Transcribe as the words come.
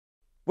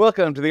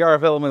Welcome to the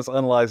RF Elements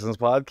Unlicensed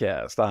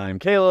Podcast. I'm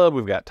Caleb.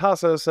 We've got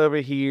Tassos over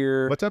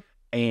here. What's up?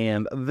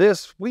 And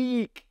this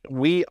week,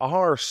 we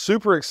are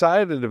super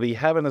excited to be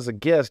having as a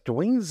guest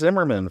Dwayne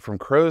Zimmerman from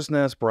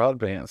Crowsnest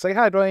Broadband. Say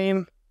hi,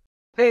 Dwayne.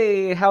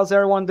 Hey, how's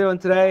everyone doing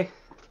today?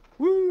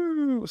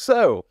 Woo!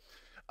 So,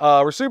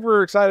 we're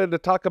super excited to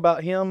talk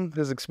about him,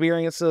 his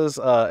experiences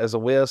as a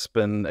WISP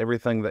and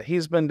everything that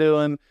he's been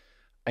doing.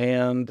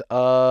 And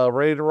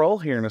ready to roll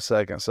here in a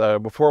second. So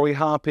before we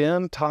hop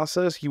in,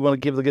 Tassos, you want to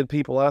give the good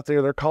people out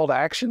there their call to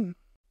action?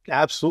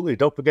 Absolutely.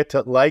 Don't forget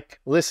to like,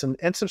 listen,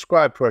 and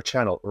subscribe to our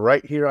channel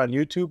right here on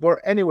YouTube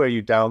or anywhere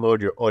you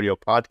download your audio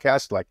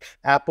podcasts like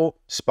Apple,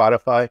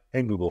 Spotify,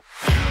 and Google.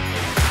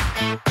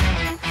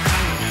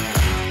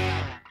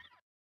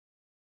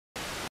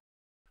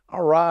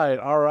 All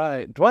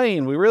right.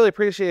 Dwayne, we really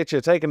appreciate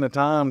you taking the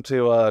time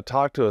to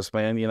talk to us,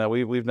 man. You know,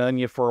 we've known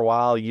you for a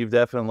while. You've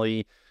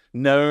definitely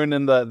known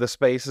in the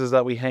spaces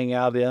that we hang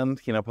out in,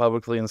 you know,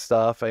 publicly and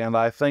stuff. And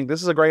I think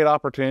this is a great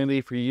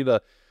opportunity for you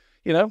to,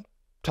 you know,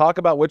 talk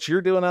about what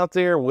you're doing out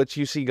there, what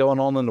you see going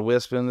on in the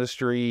WISP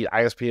industry,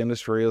 ISP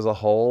industry as a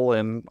whole,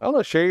 and I don't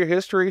know, share your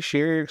history,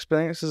 share your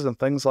experiences and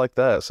things like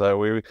that. So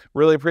we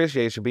really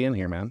appreciate you being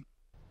here, man.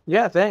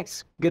 Yeah,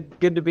 thanks.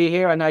 Good to be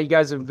here. I know you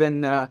guys have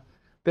been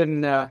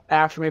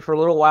after me for a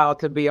little while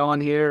to be on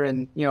here,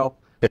 and you know,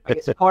 I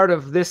guess part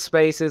of this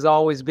space is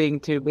always being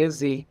too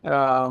busy.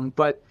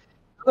 But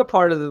the other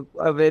part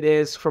of it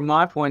is, from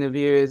my point of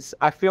view, is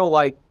I feel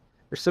like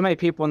there's so many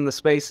people in the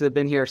space that have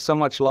been here so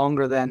much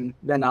longer than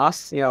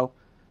us. You know,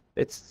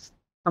 it's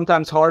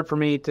sometimes hard for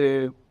me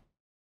to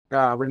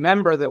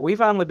remember that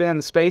we've only been in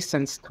the space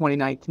since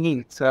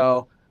 2019.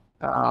 So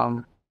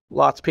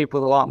lots of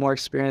people with a lot more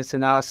experience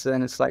than us,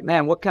 and it's like,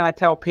 man, what can I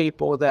tell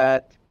people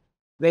that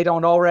they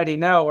don't already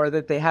know or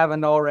that they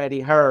haven't already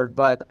heard?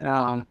 But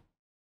no,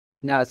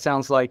 it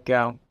sounds like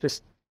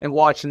just in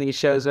watching these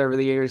shows over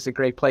the years, a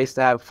great place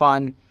to have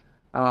fun.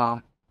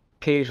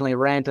 Occasionally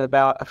rant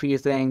about a few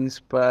things,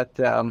 but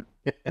no,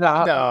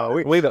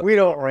 we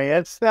don't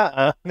rant.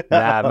 Nah,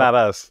 not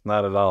us,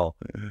 not at all.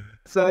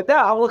 So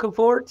yeah, I'm looking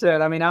forward to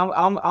it. I mean,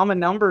 I'm a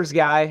numbers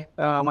guy.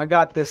 I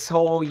got this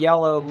whole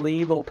yellow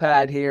legal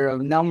pad here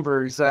of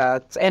numbers.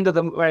 It's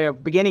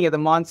beginning of the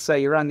month, so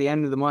you're on the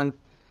end of the month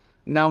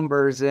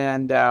numbers,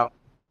 and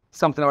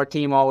something our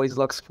team always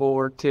looks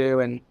forward to.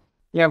 And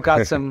yeah, I've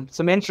got some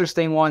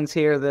interesting ones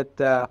here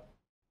that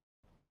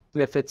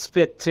if it's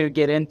fit to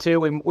get into,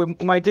 we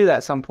might do that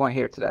at some point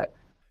here today.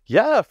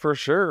 Yeah, for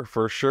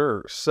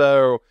sure.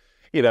 So,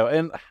 you know,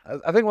 and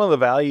I think one of the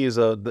values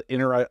of the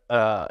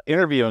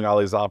interviewing all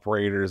these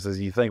operators is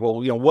you think,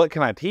 well, you know, what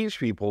can I teach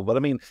people? But I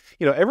mean,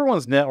 you know,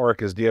 everyone's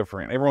network is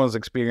different. Everyone's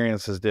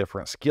experience is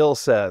different. Skill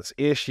sets,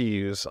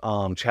 issues,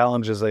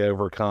 challenges they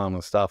overcome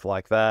and stuff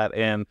like that.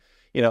 And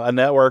you know, a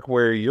network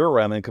where you're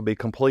running could be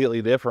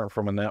completely different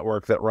from a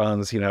network that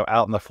runs, you know,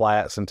 out in the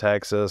flats in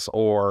Texas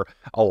or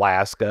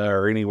Alaska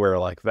or anywhere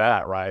like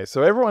that, right?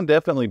 So everyone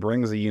definitely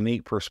brings a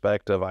unique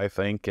perspective, I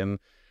think, and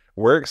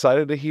we're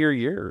excited to hear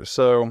yours.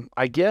 So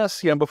I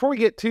guess, you know, before we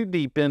get too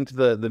deep into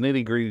the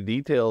nitty-gritty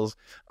details,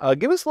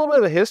 give us a little bit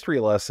of a history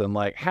lesson.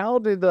 Like, how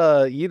did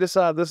you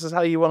decide this is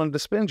how you wanted to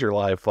spend your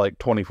life, like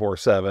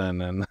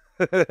 24/7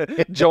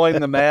 and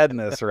join the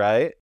madness,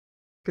 right?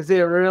 Because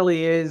it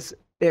really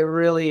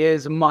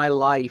is my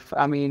life.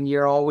 I mean,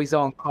 you're always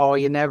on call.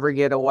 You never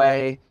get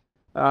away.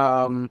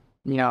 You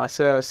know,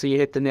 so you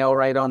hit the nail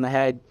right on the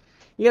head.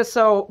 Yeah,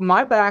 so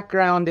my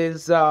background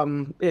is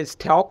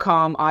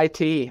telecom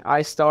IT.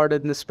 I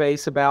started in the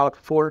space about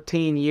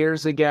 14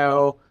 years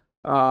ago.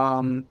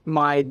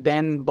 My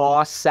then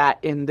boss sat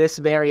in this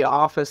very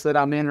office that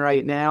I'm in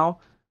right now.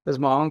 As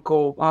my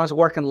uncle, I was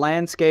working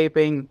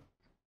landscaping.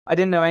 I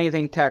didn't know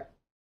anything tech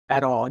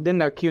at all. I didn't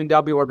know Q and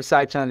W or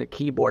besides on the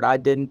keyboard. I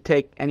didn't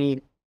take any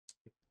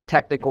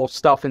technical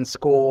stuff in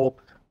school.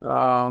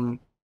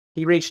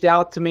 He reached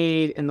out to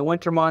me in the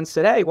winter months,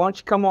 said, hey, why don't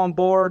you come on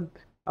board?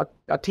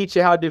 I'll teach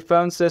you how to do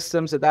phone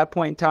systems. At that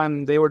point in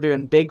time, they were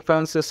doing big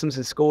phone systems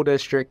in school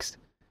districts.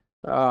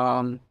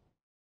 Figured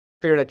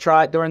I'd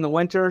try it during the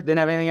winter. Didn't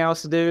have anything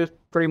else to do.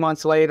 3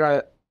 months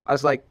later, I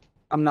was like,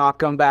 I'm not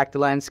going back to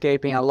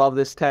landscaping. I love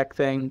this tech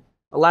thing.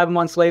 11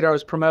 months later, I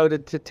was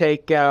promoted to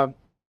take the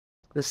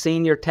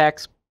senior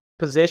tech's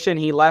position.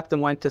 He left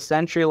and went to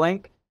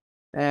CenturyLink.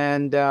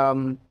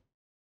 And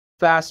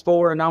fast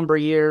forward a number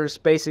of years,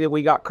 basically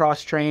we got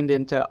cross-trained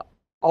into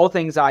all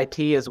things IT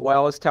as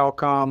well as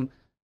telecom.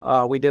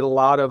 We did a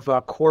lot of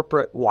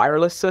corporate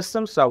wireless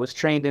systems, so I was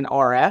trained in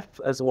RF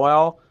as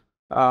well.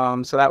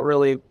 So that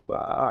really,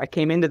 I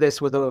came into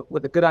this with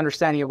a good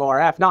understanding of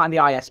RF, not in the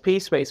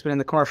ISP space, but in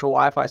the commercial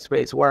Wi-Fi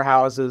space,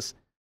 warehouses.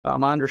 I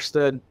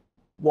understood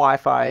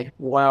Wi-Fi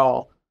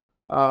well.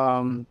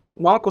 My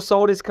uncle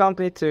sold his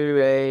company to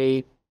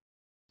a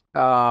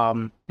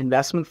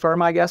investment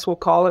firm, I guess we'll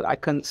call it. I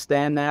couldn't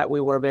stand that.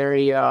 We were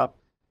very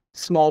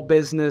small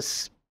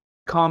business,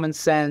 common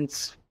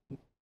sense,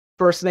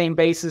 first name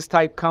basis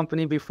type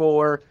company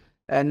before,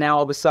 and now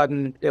all of a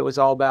sudden it was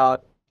all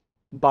about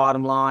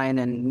bottom line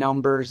and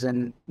numbers,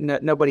 and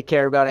nobody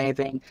cared about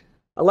anything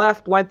I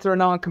left, went through a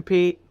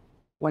non-compete.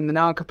 When the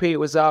non-compete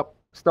was up,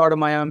 started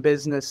my own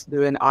business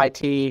doing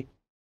IT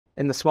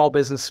in the small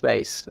business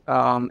space.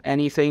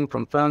 Anything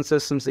from phone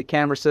systems to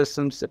camera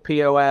systems to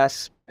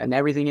POS and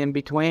everything in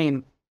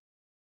between.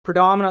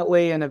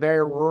 Predominantly in a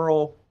very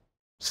rural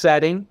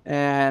setting.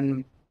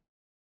 And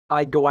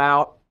I'd go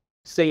out,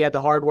 say you at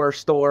the hardware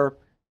store,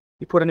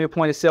 you put a new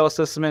point of sale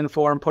system in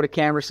for them, put a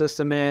camera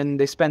system in,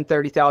 they spend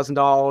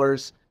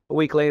 $30,000. A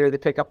week later, they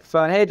pick up the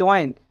phone. Hey,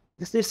 Dwayne,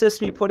 this new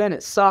system you put in,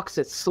 it sucks,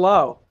 it's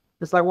slow.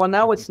 It's like, well,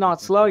 no, it's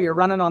not slow. You're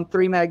running on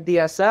 3 meg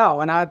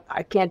DSL, and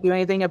I can't do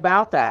anything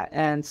about that.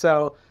 And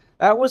so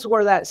that was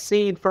where that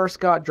seed first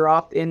got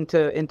dropped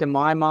into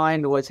my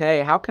mind was,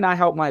 hey, how can I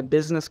help my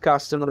business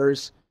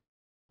customers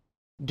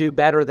do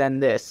better than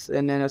this?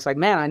 And then it's like,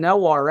 man, I know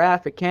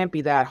RF, it can't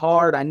be that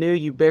hard. I knew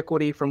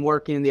Ubiquity from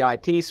working in the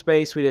IT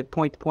space. We did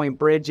point-to-point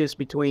bridges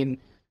between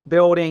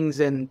buildings,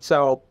 and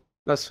so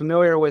I was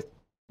familiar with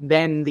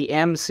then the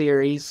M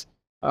series.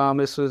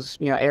 This was,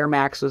 Air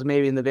Max was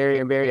maybe in the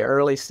very, very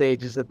early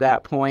stages at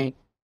that point.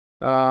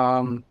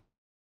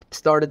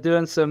 Started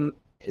doing some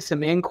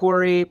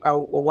inquiry. I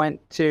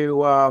went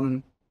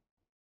to,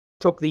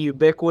 took the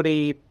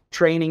Ubiquity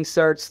training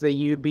certs,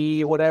 the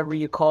UB, whatever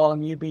you call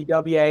them,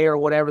 UBWA or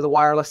whatever, the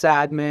wireless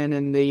admin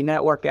and the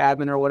network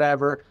admin or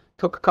whatever.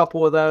 Took a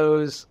couple of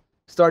those,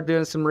 started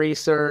doing some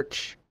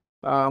research.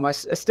 I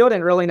still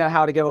didn't really know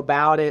how to go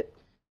about it.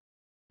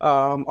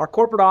 Our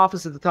corporate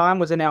office at the time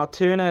was in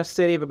Altoona, a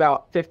city of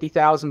about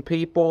 50,000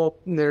 people.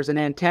 There's an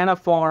antenna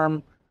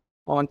farm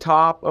on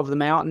top of the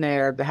mountain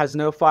there that has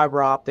no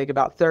fiber optic,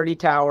 about 30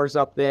 towers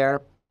up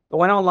there. I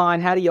went online,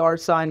 had a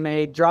yard sign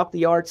made, dropped the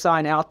yard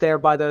sign out there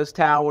by those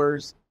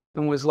towers,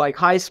 and was like,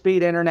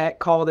 high-speed internet,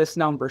 call this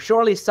number.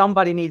 Surely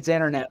somebody needs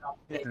internet up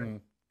there.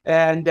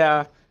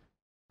 And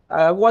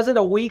wasn't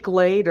a week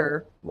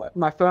later,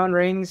 my phone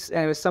rings,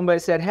 and it was somebody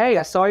said, hey,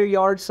 I saw your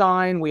yard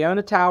sign. We own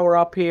a tower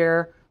up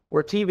here. We're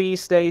a TV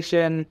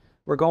station.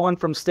 We're going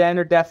from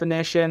standard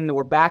definition.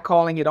 We're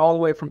backhauling it all the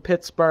way from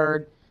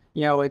Pittsburgh.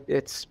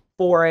 It's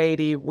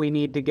 480. We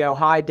need to go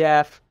high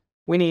def.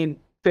 We need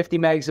 50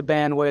 megs of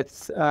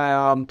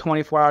bandwidth,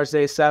 24 hours a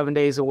day, 7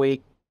 days a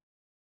week.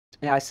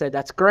 And I said,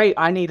 that's great.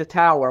 I need a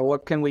tower.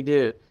 What can we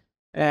do?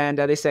 And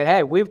they said,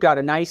 hey, we've got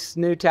a nice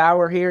new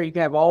tower here. You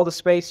can have all the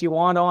space you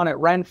want on it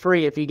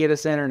rent-free if you get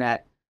us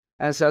internet.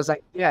 And so I was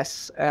like,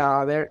 yes,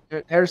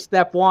 there's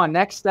step one.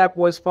 Next step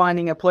was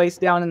finding a place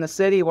down in the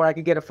city where I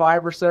could get a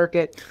fiber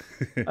circuit.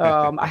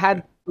 I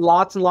had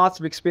lots and lots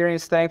of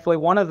experience, thankfully.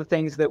 One of the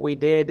things that we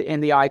did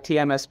in the IT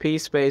MSP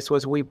space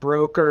was we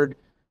brokered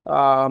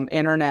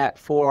internet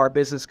for our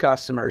business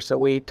customers. So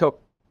we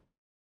took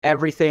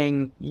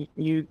everything.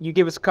 You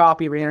give us a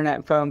copy of your internet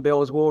and phone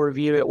bills. We'll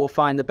review it. We'll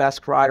find the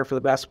best provider for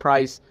the best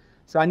price.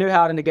 So I knew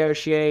how to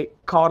negotiate,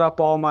 called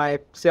up all my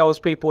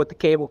salespeople at the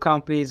cable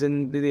companies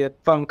and the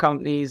phone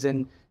companies.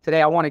 And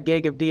today I want a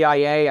gig of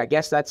DIA. I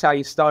guess that's how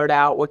you start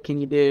out. What can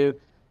you do?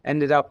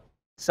 Ended up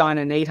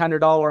signing an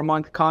 $800 a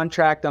month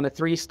contract on a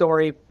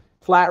 3-story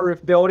flat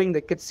roof building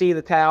that could see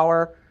the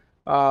tower.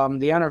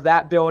 The owner of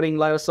that building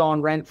let us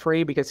on rent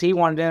free because he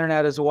wanted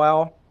internet as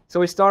well. So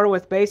we started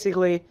with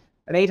basically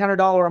an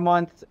 $800 a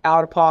month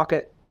out of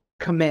pocket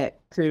commit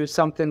to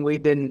something we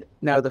didn't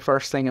know the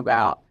first thing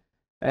about.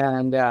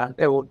 And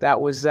that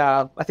was,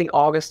 I think,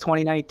 August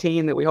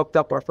 2019 that we hooked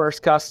up our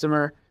first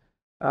customer.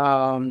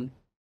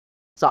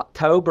 It's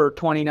October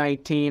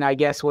 2019, I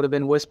guess, would have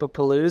been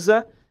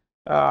WISP-palooza.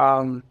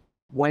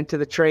 Went to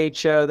the trade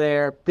show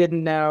there,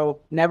 didn't know,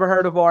 never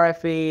heard of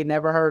RFE,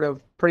 never heard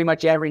of pretty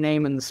much every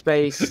name in the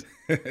space.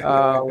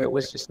 It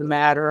was just a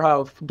matter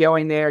of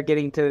going there,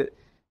 getting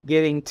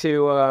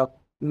to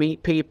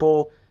meet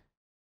people.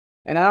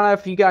 And I don't know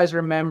if you guys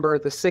remember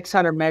the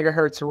 600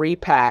 megahertz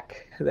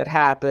repack that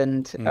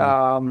happened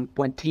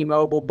when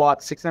T-Mobile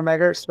bought 600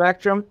 megahertz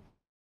spectrum.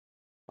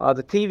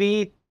 The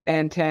TV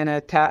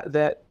antenna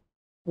that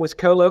was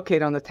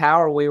co-located on the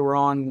tower we were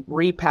on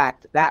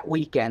repacked that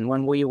weekend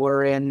when we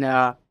were in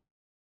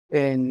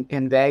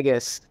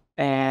Vegas,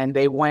 and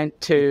they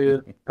went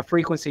to a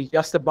frequency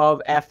just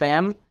above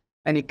FM,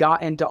 and it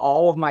got into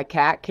all of my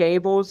cat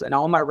cables, and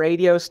all my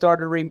radios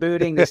started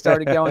rebooting. They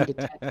started going to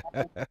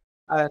 10.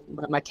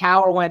 My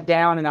tower went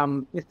down, and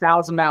I'm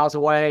 1,000 miles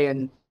away,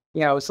 and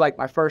it's like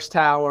my first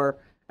tower.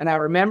 And I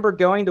remember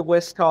going to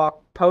WISP Talk,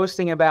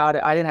 posting about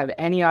it. I didn't have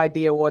any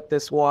idea what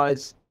this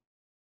was,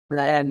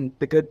 and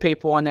the good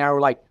people on there were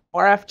like,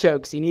 RF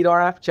chokes, you need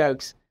RF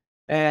chokes.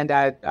 And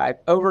I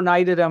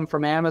overnighted them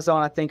from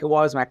Amazon, I think it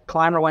was. My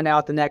climber went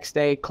out the next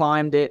day,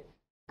 climbed it,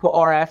 put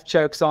RF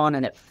chokes on,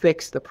 and it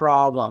fixed the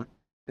problem.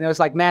 And it was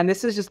like, man,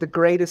 this is just the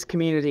greatest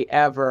community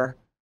ever.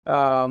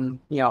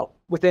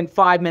 Within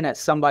 5 minutes,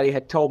 somebody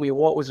had told me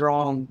what was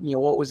wrong,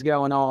 what was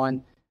going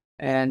on.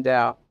 And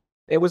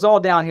it was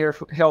all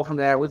downhill from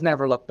there. We've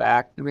never looked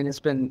back. I mean, it's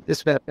been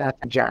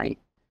a journey.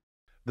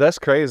 That's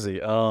crazy.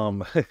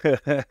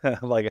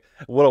 Like,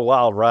 what a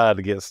wild ride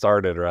to get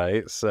started,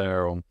 right?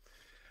 So,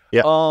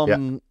 yeah.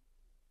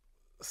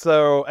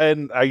 So,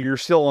 and you're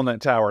still on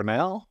that tower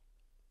now?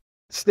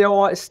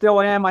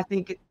 Still am. I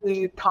think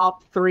the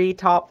top 3,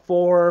 top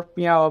 4,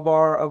 of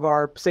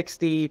our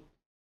 60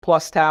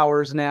 plus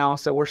towers now.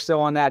 So we're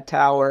still on that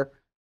tower.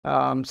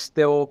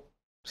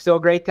 Still a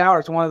great tower.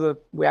 It's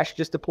we actually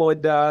just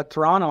deployed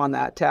Tarana on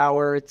that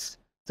tower. It's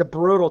a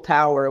brutal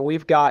tower.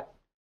 We've got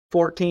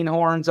 14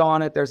 horns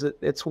on it.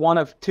 It's one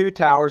of 2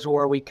 towers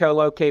where we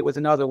co-locate with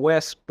another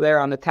WISP there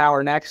on the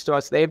tower next to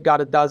us. They've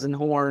got a dozen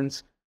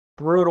horns.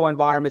 Brutal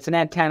environment. It's an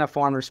antenna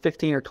farm. There's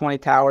 15 or 20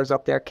 towers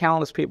up there.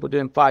 Countless people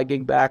doing 5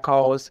 gig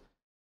backhauls.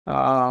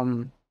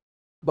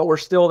 But we're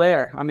still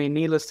there. I mean,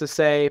 needless to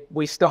say,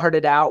 we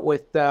started out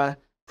with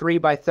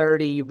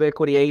 3x30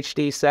 Ubiquity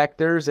HD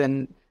sectors,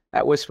 and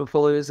at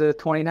WISPapalooza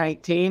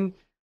 2019,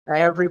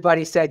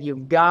 everybody said,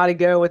 you've got to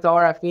go with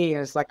RFE.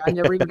 And it's like, I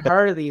never even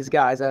heard of these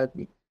guys.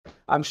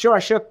 I'm sure I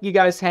shook you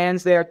guys'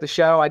 hands there at the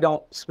show. I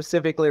don't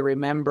specifically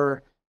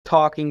remember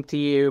talking to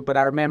you, but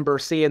I remember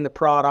seeing the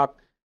product,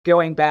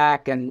 going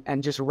back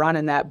and just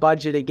running that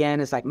budget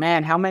again. It's like,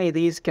 man, how many of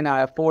these can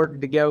I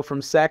afford to go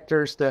from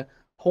sectors to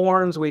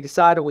horns? We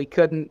decided we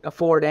couldn't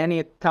afford any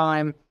at the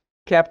time,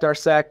 kept our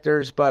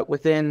sectors, but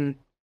within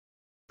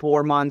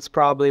 4 months,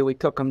 probably, we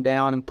took them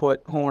down and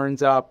put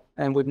horns up,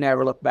 and we've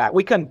never looked back.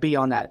 We couldn't be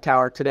on that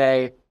tower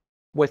today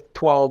with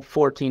 12,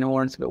 14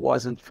 horns if it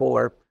wasn't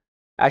for,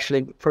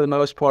 actually, for the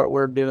most part,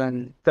 we're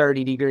doing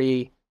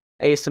 30-degree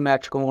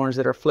asymmetrical horns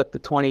that are flipped to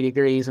 20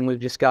 degrees, and we've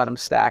just got them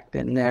stacked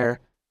in there.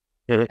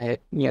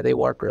 They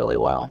work really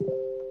well.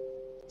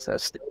 So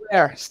still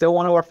there, still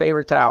one of our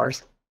favorite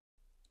towers.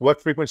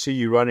 What frequency are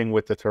you running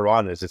with the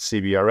Tarana? Is it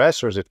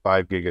CBRS or is it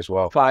 5 gig as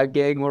well? 5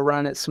 gig. We're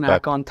running it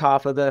smack on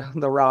top of the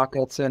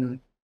rockets, and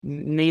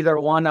neither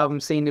one of them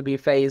seemed to be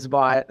phased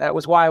by it. That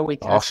was why we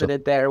tested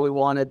it there. We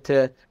wanted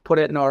to put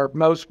it in our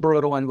most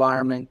brutal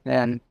environment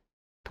and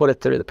put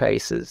it through the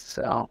paces.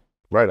 So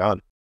right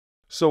on.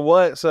 So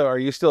are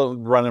you still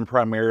running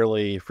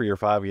primarily for your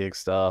 5 gig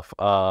stuff?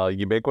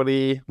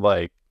 Ubiquity,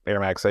 like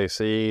AirMax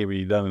AC? Have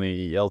you done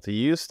any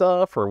LTU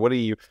stuff, or what are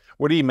you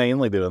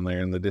mainly doing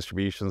there in the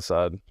distribution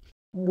side?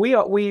 We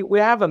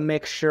have a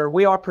mixture.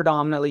 We are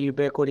predominantly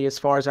Ubiquity as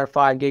far as our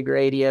 5 gig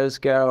radios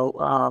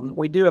go.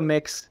 We do a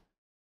mix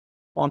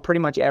on pretty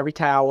much every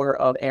tower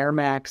of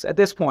AirMax. At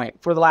this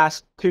point, for the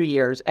last 2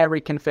 years,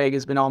 every config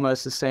has been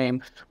almost the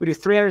same. We do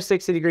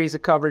 360 degrees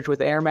of coverage with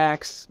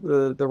AirMax,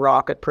 the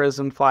Rocket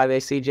Prism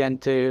 5AC Gen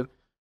 2,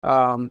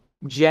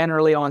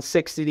 generally on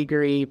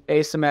 60-degree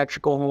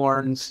asymmetrical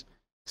horns,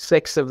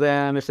 6 of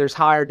them. If there's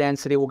higher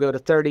density, we'll go to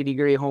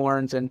 30-degree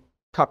horns and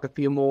tuck a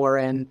few more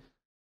in.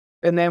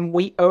 And then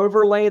we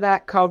overlay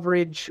that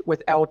coverage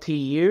with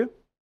LTU.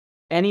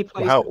 Any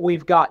place that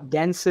we've got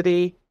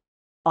density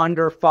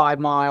under 5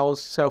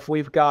 miles. So if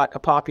we've got a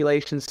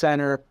population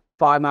center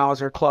 5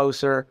 miles or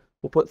closer,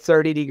 we'll put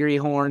 30-degree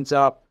horns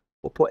up,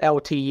 we'll put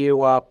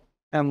LTU up,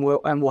 and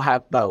we'll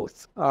have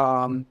both.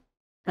 And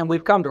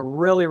we've come to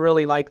really,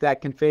 really like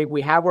that config.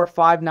 We have our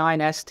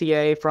 5.9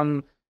 STA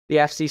from the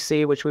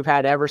FCC, which we've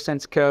had ever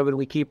since COVID.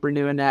 We keep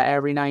renewing that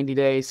every 90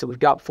 days. So we've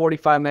got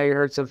 45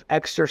 megahertz of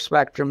extra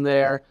spectrum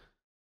there.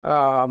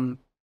 The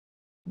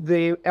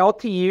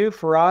LTU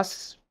for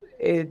us,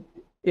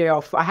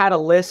 if I had a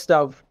list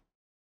of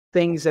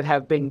things that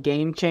have been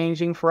game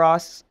changing for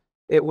us,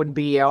 it would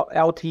be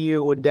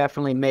LTU would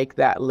definitely make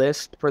that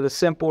list, for the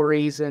simple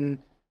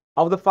reason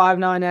of the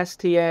 5.9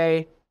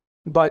 STA,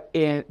 but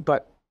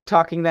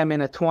tucking them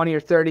in a 20 or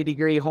 30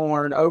 degree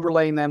horn,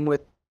 overlaying them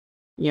with,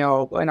 in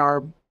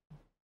our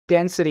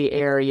density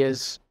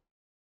areas.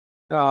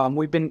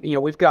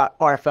 We've got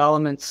RF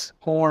Elements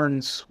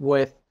horns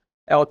with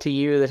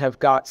LTU that have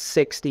got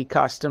 60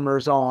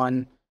 customers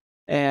on,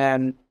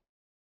 and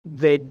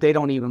they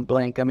don't even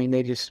blink. I mean,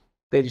 they just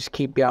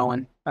keep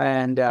going,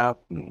 and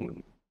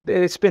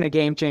it's been a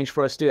game change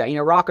for us to do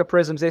that. Rocket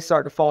Prisms, they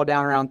start to fall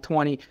down around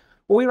 20.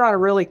 Well, we run a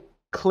really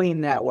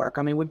clean network.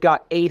 I mean, we've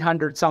got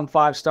 800 some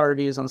 5-star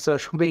reviews on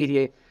social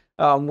media.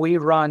 We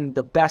run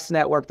the best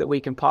network that we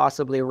can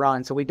possibly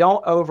run, so we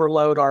don't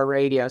overload our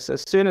radio. So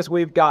as soon as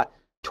we've got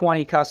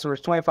 20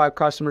 customers, 25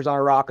 customers on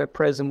a Rocket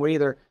Prism, we're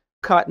either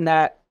cutting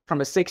that from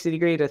a 60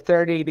 degree to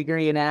 30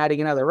 degree and adding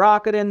another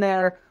rocket in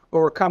there,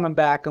 or we're coming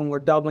back and we're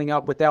doubling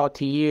up with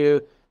LTU,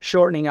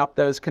 shortening up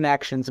those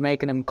connections,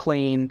 making them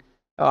clean,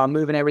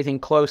 moving everything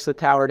close to the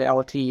tower to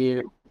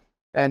LTU.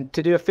 And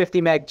to do a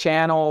 50 meg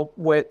channel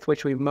width,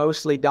 which we've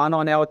mostly done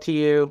on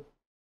LTU,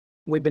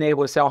 we've been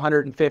able to sell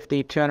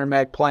 150, 200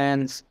 meg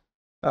plans,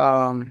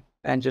 and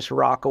just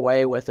rock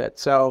away with it.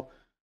 So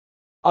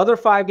other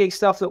 5 gig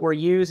stuff that we're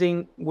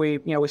using, we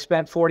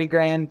spent 40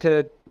 grand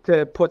to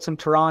put some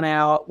Tarana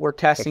out. We're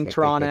testing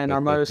Tarana in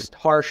our most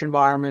harsh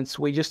environments.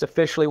 We just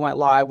officially went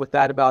live with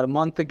that about a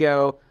month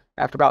ago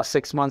after about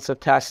 6 months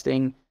of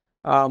testing.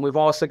 We've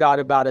also got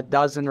about a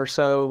dozen or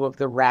so of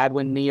the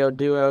Radwin Neo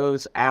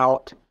Duos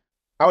out.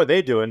 How are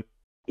they doing?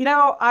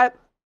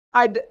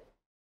 I'd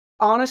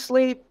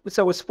honestly,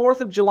 so it was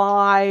 4th of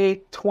July,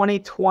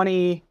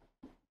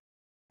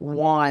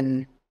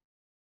 2021.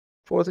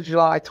 4th of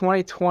July,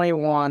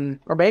 2021,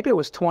 or maybe it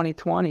was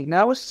 2020.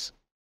 No,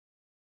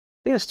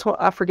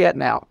 I forget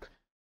now.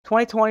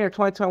 2020 or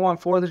 2021,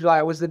 4th of July.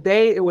 It was the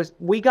day,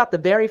 we got the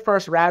very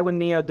first Radwin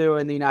Neo Duo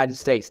in the United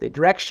States. They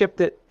direct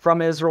shipped it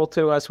from Israel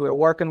to us. We were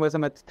working with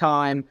them at the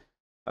time.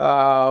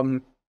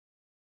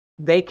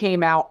 They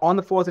came out on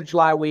the 4th of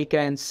July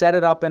weekend, set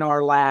it up in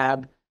our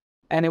lab.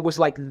 And it was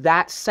like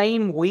that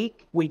same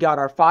week, we got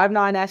our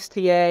 5.9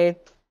 STA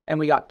and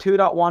we got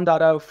 2.1.0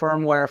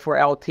 firmware for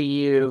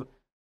LTU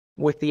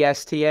with the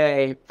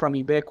STA from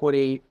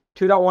Ubiquiti.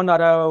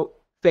 2.1.0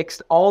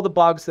 fixed all the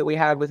bugs that we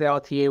had with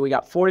LTU. We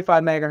got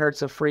 45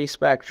 megahertz of free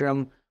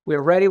spectrum. We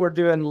were ready. We're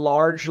doing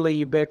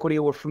largely Ubiquiti.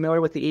 We're familiar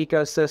with the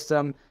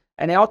ecosystem.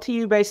 And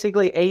LTU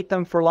basically ate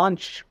them for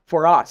lunch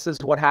for us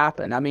is what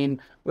happened. I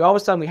mean, all of a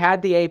sudden we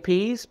had the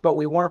APs, but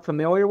we weren't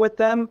familiar with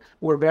them.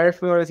 We're very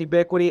familiar with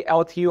Ubiquiti.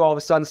 LTU all of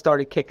a sudden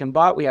started kicking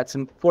butt. We had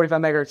some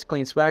 45 megahertz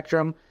clean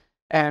spectrum.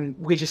 And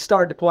we just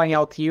started deploying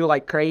LTU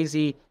like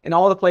crazy in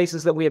all the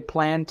places that we had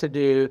planned to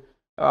do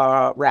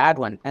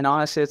Radwin. And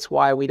honestly, it's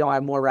why we don't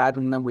have more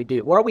Radwin than we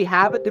do. Where we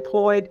have it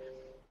deployed,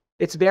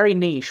 it's very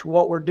niche.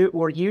 What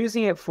we're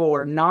using it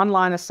for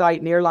non-line of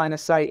sight, near line of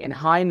sight, and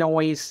high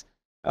noise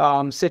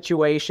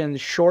situations,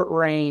 short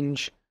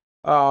range,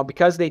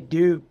 because they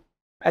do,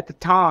 at the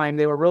time,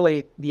 they were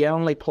really the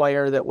only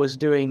player that was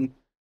doing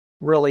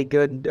really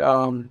good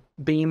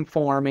beam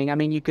forming. I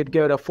mean, you could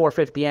go to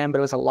 450M, but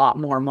it was a lot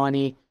more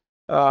money.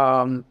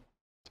 And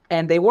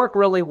they work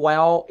really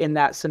well in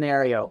that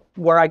scenario.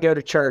 Where I go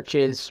to church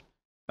is,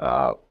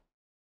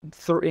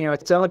 it's only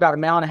about 1.5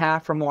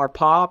 miles from our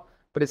pop,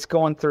 but it's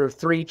going through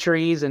 3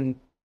 trees and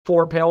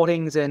 4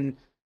 buildings, and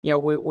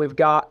we've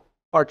got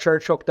our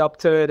church hooked up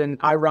to it, and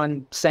I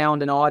run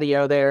sound and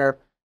audio there,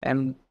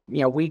 and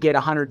we get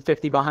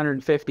 150 by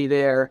 150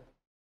 there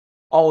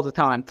all the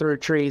time through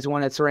trees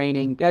when it's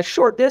raining. That's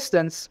short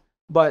distance,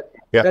 but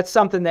that's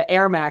something that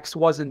Air Max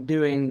wasn't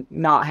doing,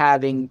 not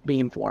having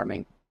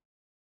beamforming.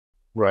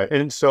 Right.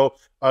 And so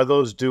are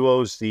those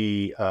duos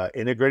the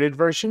integrated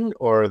version,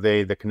 or are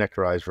they the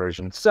connectorized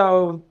version?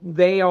 So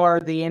they are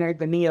the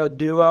Neo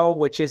Duo,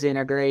 which is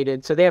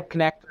integrated. So they have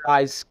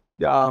connectorized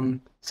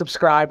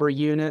subscriber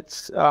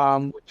units,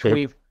 which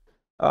we've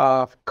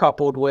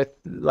coupled with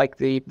like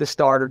the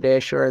starter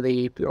dish or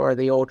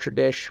the ultra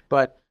dish.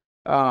 But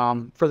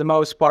for the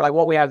most part, like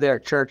what we have there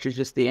at church is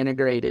just the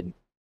integrated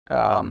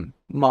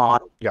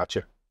model.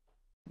 Gotcha.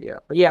 Yeah.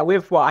 But yeah,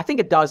 I think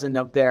a dozen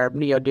of their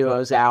Neo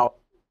Duos out.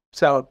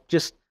 So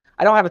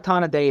I don't have a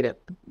ton of data.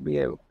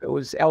 It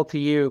was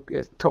LTU,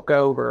 it took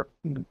over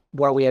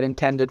where we had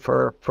intended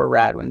for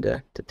Radwin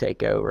to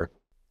take over.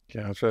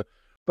 Gotcha.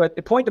 But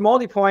the point to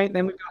multi-point,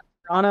 then we've got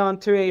Tarana on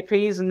 2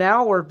 APs, and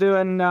now we're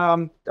doing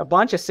a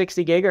bunch of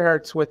 60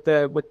 gigahertz with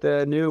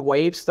the new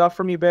wave stuff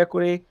from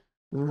Ubiquiti.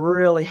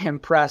 Really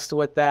impressed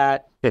with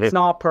that. It's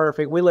not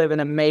perfect. We live in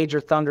a major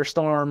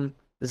thunderstorm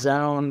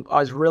zone.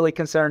 I was really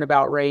concerned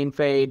about rain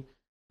fade.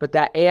 But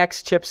that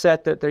AX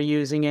chipset that they're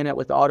using in it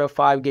with auto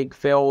 5 gig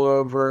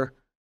failover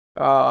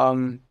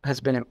has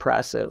been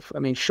impressive. I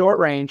mean, short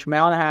range, 1.5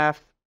 miles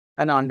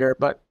and under,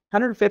 but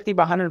 150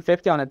 by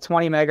 150 on a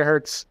 20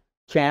 megahertz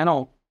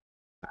channel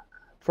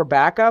for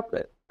backup,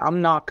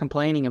 I'm not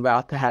complaining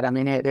about that. I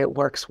mean, it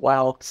works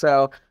well.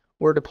 So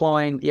we're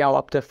deploying,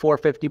 up to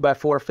 450 by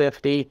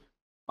 450.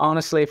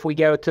 Honestly, if we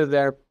go to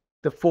the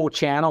full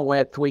channel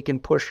width, we can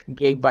push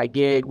gig by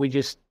gig. We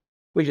just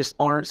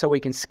aren't, so we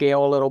can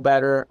scale a little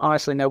better.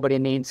 Honestly, nobody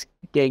needs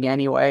gig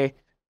anyway.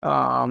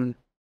 But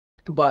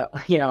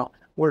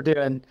we're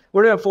doing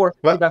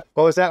 450.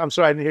 What was that? I'm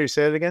sorry, I didn't hear you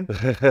say it again.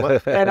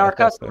 And our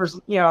customers,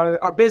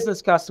 our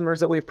business customers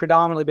that we've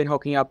predominantly been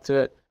hooking up to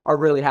it are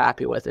really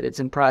happy with it. It's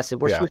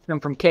impressive. We're switching them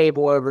from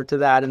cable over to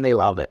that, and they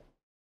love it.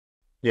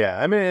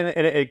 Yeah, I mean,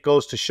 and it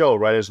goes to show,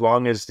 right? As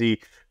long as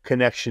the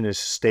connection is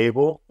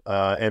stable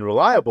and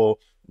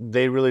reliable,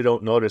 they really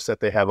don't notice that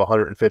they have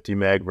 150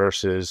 meg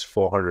versus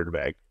 400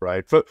 meg,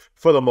 right?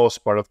 For the most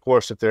part, of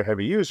course, if they're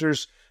heavy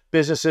users,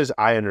 businesses,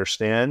 I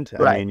understand.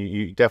 Right. I mean,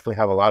 you definitely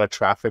have a lot of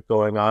traffic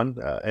going on,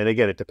 and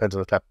again, it depends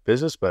on the type of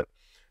business, but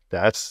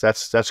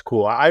that's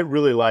cool. I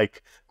really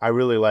like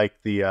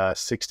the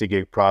 60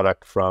 gig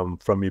product from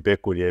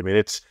Ubiquiti. I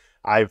mean,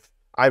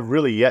 I've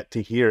really yet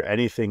to hear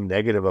anything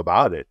negative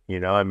about it.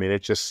 I mean,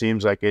 it just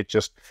seems like it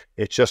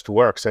just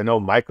works. I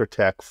know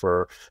Microtech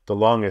for the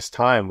longest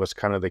time was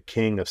kind of the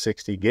king of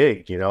 60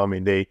 gig. I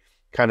mean, they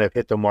kind of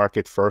hit the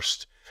market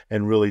first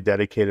and really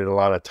dedicated a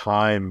lot of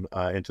time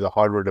into the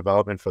hardware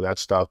development for that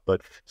stuff. But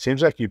it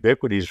seems like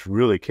Ubiquiti is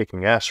really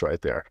kicking ass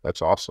right there.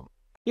 That's awesome.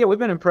 Yeah, we've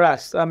been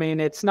impressed. I mean,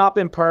 it's not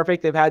been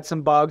perfect. They've had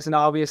some bugs, and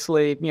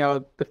obviously,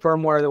 the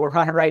firmware that we're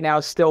running right now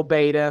is still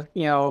beta,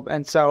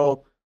 and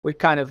so we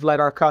kind of let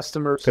our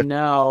customers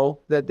know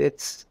that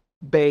it's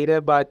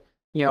beta, but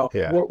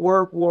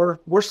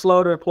we're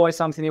slow to deploy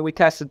something. We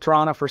tested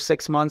Tarana for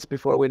 6 months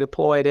before we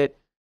deployed it.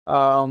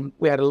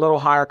 We had a little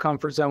higher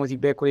comfort zone with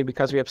Ubiquiti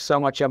because we have so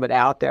much of it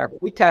out there.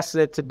 We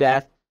tested it to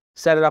death,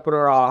 set it up at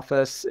our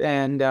office,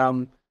 and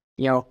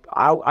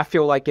I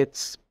feel like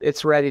it's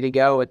ready to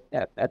go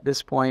at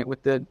this point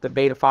with the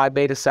beta 5,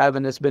 beta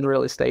 7 has been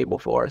really stable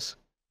for us.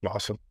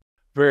 Awesome.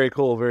 Very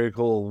cool, very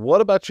cool.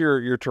 What about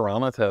your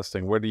Tarana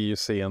testing? What do you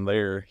see in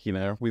there?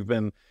 We've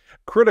been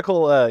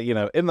critical,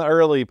 in the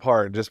early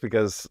part, just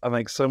because I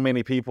think so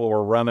many people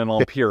were running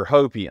on pure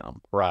hopium,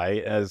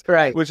 right?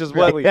 Right. Which is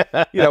what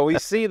we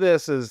see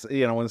this as,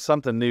 when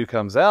something new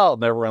comes out,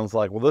 and everyone's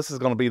like, well, this is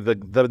going to be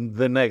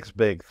the next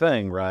big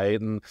thing, right?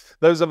 And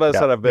those of us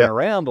that have been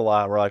around a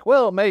lot, we're like,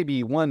 well,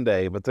 maybe one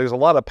day, but there's a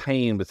lot of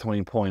pain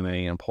between point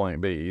A and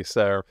point B.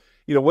 So,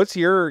 what's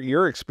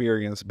your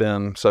experience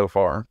been so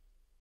far?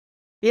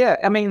 Yeah,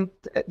 I mean,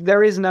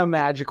 there is no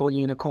magical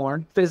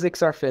unicorn.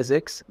 Physics are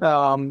physics.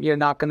 You're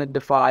not going to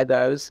defy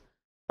those.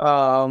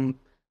 Um,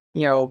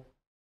 you know,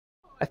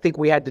 I think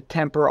we had to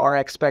temper our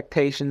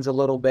expectations a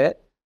little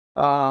bit.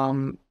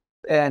 And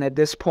at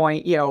this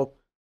point,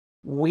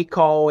 we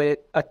call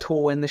it a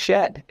tool in the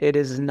shed. It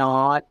is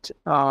not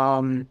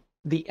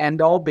the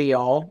end all be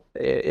all.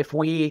 If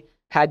we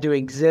had to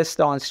exist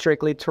on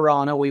strictly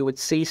Tarana, we would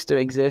cease to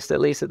exist, at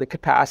least at the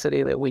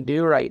capacity that we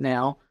do right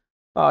now.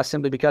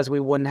 Simply because we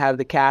wouldn't have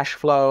the cash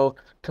flow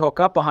to hook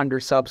up 100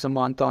 subs a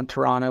month on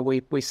Tarana.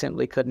 We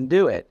simply couldn't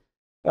do it.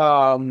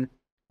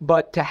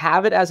 But to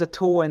have it as a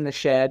tool in the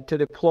shed, to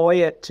deploy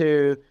it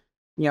to,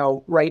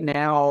 right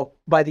now,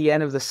 by the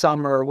end of the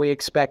summer, we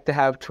expect to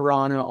have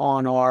Tarana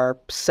on our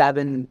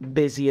 7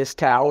 busiest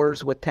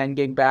towers with 10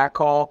 gig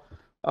backhaul.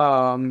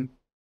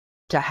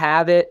 To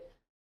have it,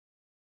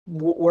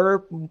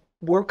 we're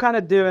kind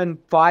of doing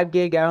 5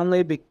 gig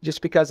only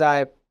just because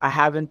I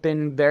haven't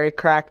been very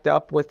cracked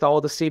up with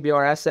all the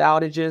CBRS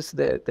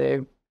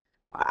outages.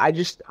 I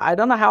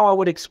don't know how I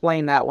would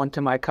explain that one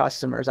to my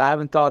customers. I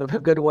haven't thought of a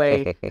good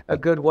way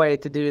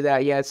to do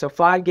that yet. So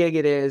 5 gig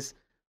it is.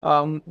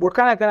 We're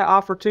kind of going to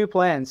offer 2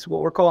 plans.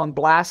 What we're calling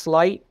Blast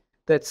Light,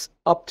 that's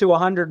up to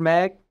 100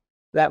 meg.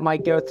 That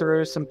might go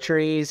through some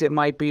trees. It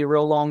might be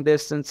real long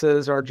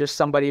distances, or just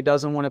somebody who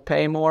doesn't want to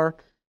pay more.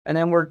 And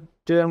then we're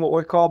doing what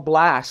we call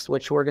Blast,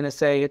 which we're going to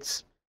say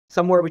it's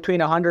somewhere between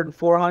 100 and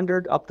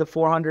 400, up to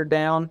 400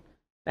 down,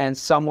 and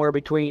somewhere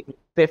between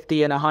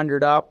 50 and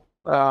 100 up.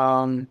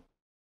 And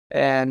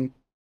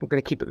we're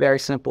going to keep it very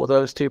simple,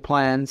 those 2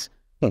 plans.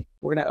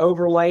 We're going to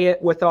overlay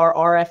it with our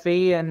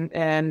RFE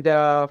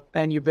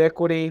and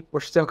Ubiquity. We're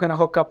still going to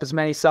hook up as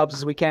many subs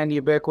as we can to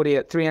Ubiquity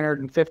at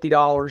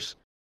 $350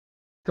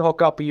 to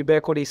hook up a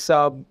Ubiquity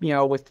sub,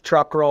 with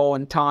truck roll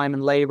and time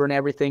and labor and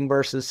everything,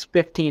 versus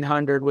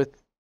 $1,500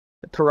 with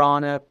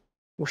Tarana.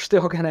 We're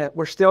still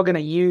gonna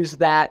use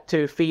that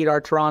to feed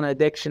our Tarana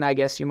addiction, I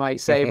guess you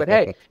might say. But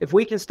hey, if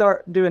we can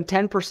start doing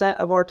 10%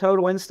 of our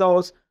total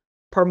installs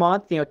per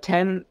month,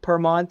 10 per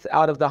month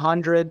out of the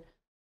 100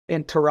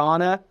 in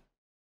Tarana,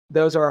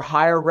 those are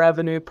higher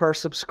revenue per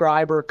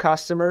subscriber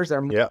customers.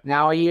 They're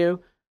value.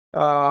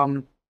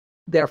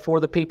 They're for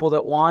the people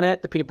that want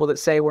it, the people that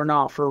say we're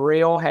not for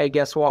real. Hey,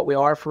 guess what? We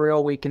are for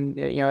real. We can,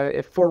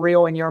 if for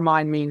real in your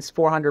mind means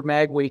 400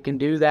 meg, we can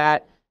do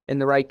that in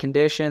the right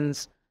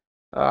conditions.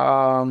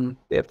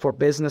 If for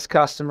business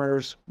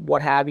customers,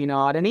 what have you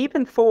not. And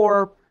even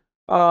for,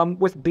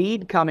 with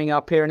BEAD coming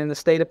up here, and in the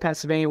state of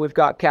Pennsylvania, we've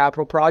got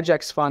Capital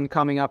Projects Fund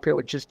coming up here,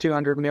 which is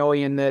 $200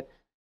 million that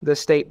the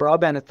State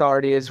Broadband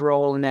Authority is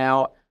rolling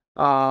out.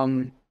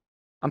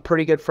 I'm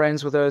pretty good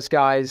friends with those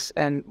guys,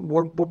 and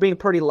we're being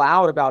pretty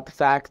loud about the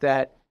fact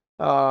that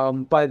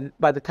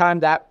by the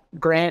time that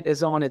grant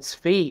is on its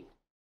feet,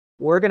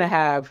 we're going to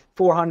have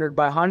 400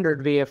 by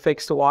 100 via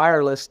fixed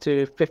wireless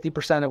to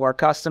 50% of our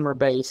customer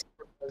base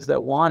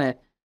that want it.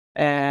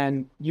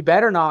 And you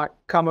better not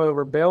come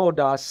overbuild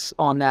us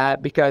on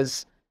that,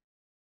 because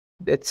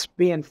it's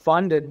being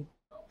funded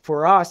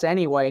for us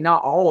anyway.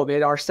 Not all of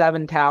it. Our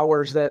 7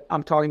 towers that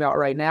I'm talking about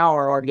right now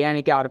are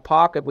organic out of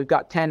pocket. We've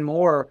got 10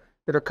 more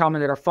that are coming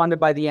that are funded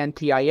by the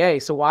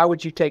NTIA. So why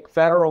would you take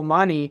federal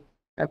money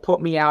and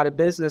put me out of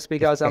business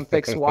because I'm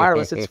fixed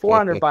wireless? It's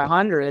 400 by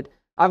 100.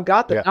 I've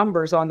got the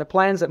numbers on the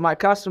plans that my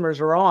customers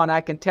are on.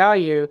 I can tell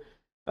you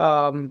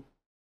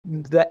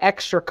the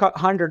extra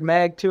 100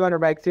 meg, 200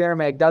 meg, 300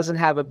 meg doesn't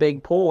have a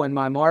big pull in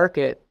my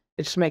market.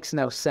 It just makes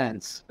no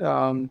sense.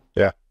 So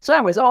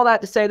anyways, all that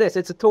to say this,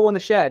 it's a tool in the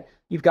shed.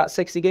 You've got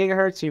 60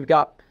 gigahertz, you've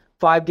got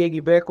 5 gig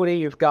Ubiquity,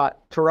 you've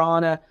got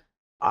Tarana.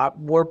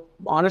 We're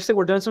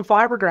doing some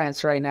fiber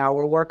grants right now.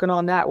 We're working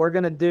on that. We're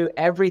going to do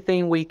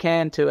everything we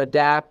can to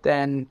adapt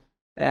and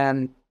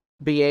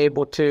be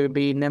able to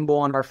be nimble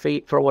on our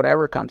feet for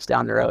whatever comes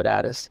down the road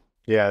at us.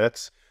 Yeah,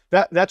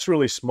 that's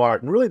really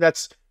smart. And really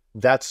that's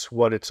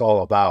what it's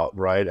all about,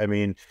 right? I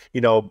mean,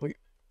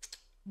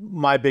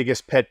 my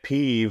biggest pet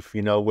peeve,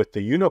 with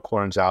the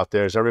unicorns out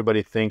there is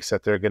everybody thinks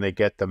that they're going to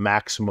get the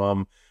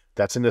maximum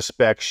that's in the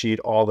spec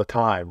sheet all the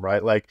time,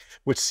 right? Like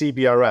with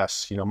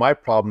CBRS, my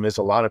problem is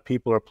a lot of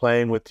people are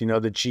playing with,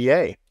 the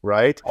GA,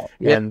 right?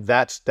 And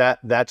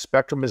that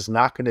spectrum is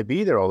not going to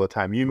be there all the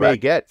time. You may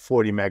get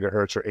 40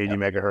 megahertz or 80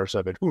 megahertz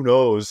of it. Who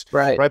knows?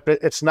 Right. But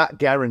it's not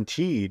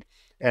guaranteed.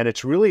 And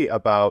it's really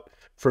about,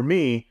 for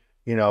me,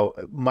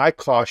 my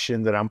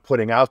caution that I'm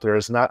putting out there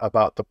is not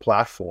about the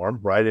platform,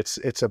 right?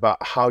 It's about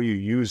how you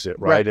use it,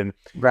 right? And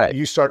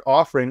you start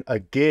offering a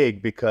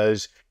gig,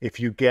 because if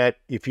you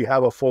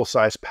have a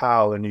full-size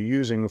PAL and you're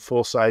using a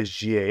full-size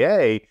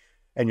GAA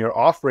and you're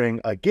offering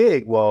a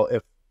gig, well,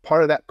 if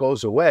part of that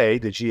goes away,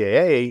 the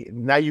GAA,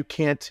 now you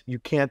can't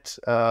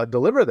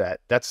deliver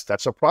that.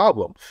 That's a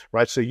problem,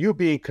 right? So you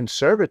being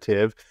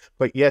conservative,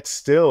 but yet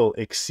still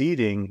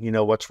exceeding,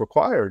 what's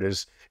required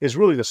is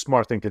really the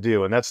smart thing to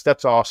do. And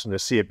that's awesome to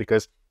see it,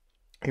 because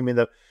I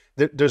mean,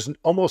 there's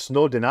almost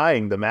no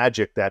denying the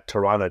magic that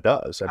Tarana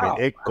does. I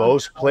mean, it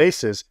goes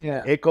places,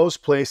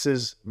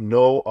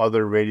 no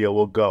other radio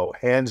will go,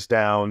 hands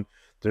down.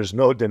 There's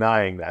no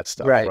denying that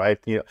stuff, right?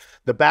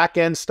 The back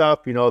end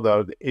stuff,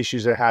 the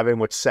issues they're having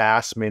with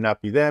SaaS may not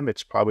be them.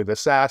 It's probably the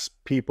SaaS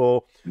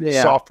people,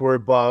 software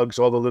bugs,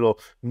 all the little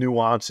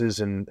nuances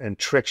and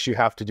tricks you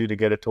have to do to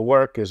get it to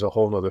work is a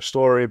whole nother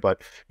story.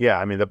 But yeah,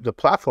 I mean, the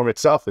platform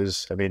itself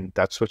is, I mean,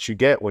 that's what you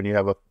get when you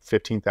have a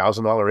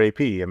 $15,000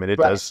 AP. I mean, it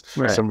does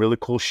some really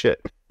cool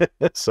shit.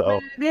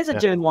 So it is a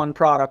Gen 1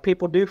 product.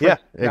 People do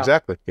forget. Yeah,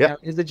 exactly. Yeah.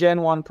 It's a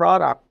Gen 1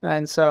 product.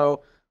 And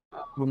so,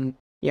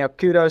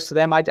 kudos to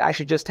them. I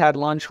actually just had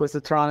lunch with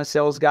the Tarana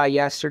sales guy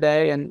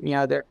yesterday, and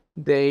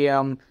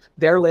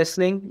they're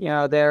listening.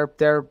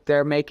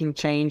 They're making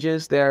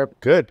changes. They're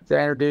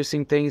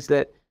introducing things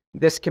that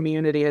this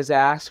community has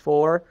asked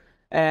for.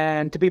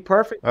 And to be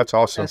perfect, that's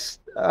awesome.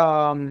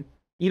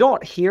 You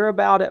don't hear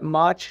about it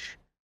much,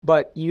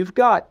 but you've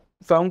got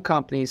phone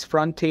companies,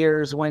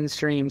 Frontiers,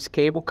 Windstreams,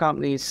 cable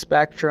companies,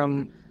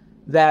 Spectrum,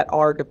 that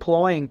are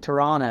deploying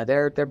Tarana.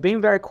 They're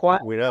being very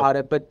quiet about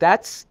it, but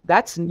that's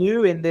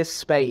new in this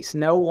space.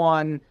 No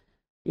one,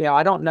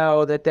 I don't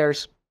know that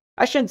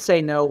I shouldn't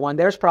say no one.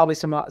 There's probably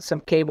some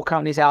cable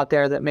companies out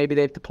there that maybe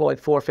they've deployed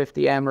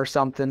 450M or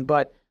something,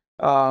 but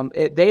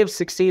they have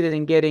succeeded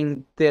in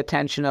getting the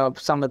attention of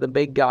some of the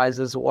big guys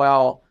as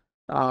well.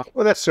 Well,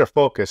 that's their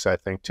focus, I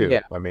think, too.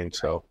 Yeah. I mean,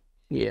 so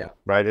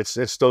right.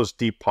 It's those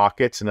deep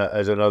pockets, and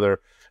as another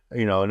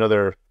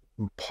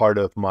part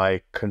of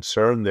my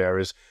concern there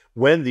is,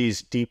 when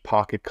these deep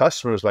pocket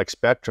customers like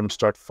Spectrum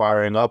start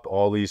firing up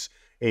all these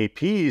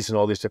APs in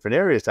all these different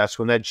areas, that's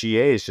when that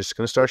GA is just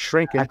going to start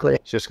shrinking. Exactly.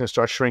 It's just going to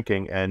start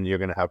shrinking, and you're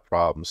going to have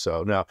problems.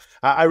 So no,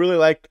 I really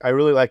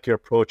like your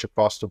approach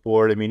across the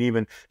board. I mean,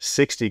 even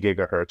 60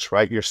 gigahertz,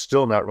 right? You're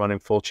still not running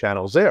full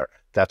channels there.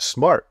 That's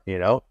smart.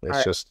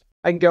 It's just,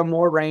 I can go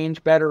more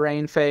range, better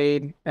rain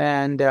fade,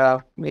 and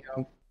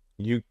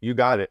You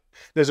got it.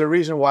 There's a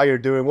reason why you're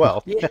doing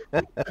well.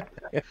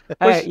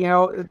 Hey,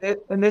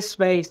 in this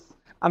space,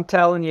 I'm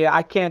telling you,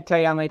 I can't tell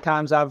you how many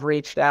times I've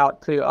reached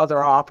out to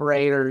other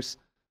operators.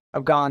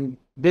 I've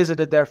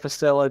visited their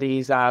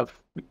facilities. I've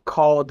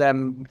called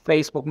them,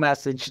 Facebook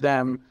messaged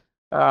them.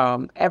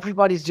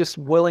 Everybody's just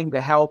willing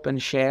to help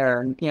and share.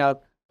 And,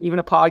 even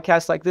a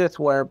podcast like this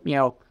where,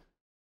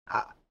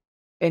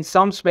 in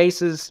some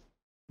spaces,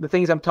 the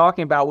things I'm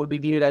talking about would be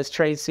viewed as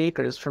trade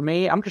secrets. For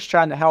me, I'm just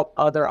trying to help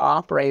other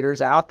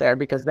operators out there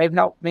because they've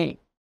helped me.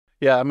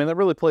 Yeah, I mean, that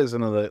really plays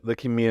into the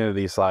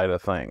community side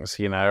of things,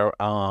 and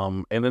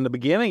in the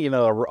beginning,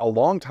 a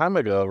long time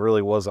ago, it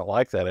really wasn't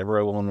like that.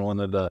 Everyone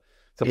wanted to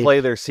play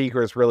their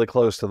secrets really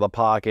close to the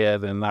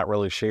pocket and not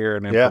really share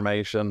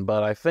information. Yeah.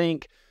 But I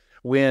think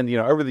when,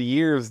 over the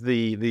years,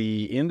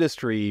 the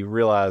industry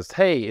realized,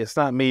 hey, it's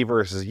not me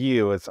versus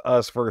you, it's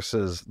us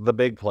versus the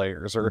big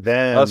players, or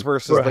us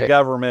versus the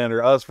government,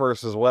 or us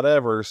versus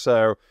whatever.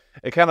 So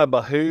it kind of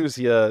behooves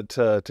you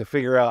to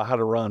figure out how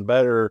to run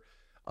better.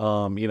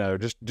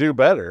 Just do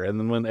better. And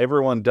then when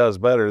everyone does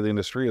better, the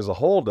industry as a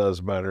whole does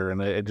better.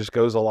 And it just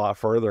goes a lot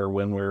further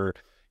when we're,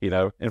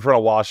 in front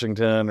of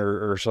Washington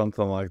or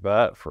something like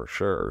that, for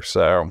sure.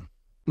 So,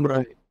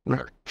 right.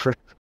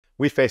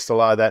 We faced a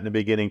lot of that in the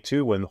beginning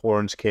too, when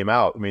horns came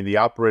out. I mean, the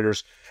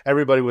operators,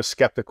 everybody was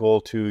skeptical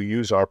to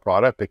use our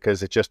product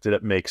because it just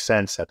didn't make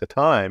sense at the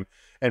time.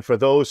 And for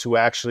those who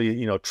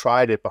actually,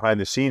 tried it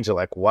behind the scenes, are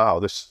like, wow,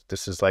 this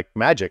is like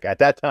magic. At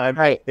that time,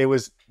 it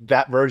was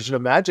that version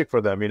of magic for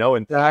them,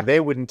 and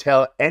they wouldn't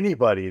tell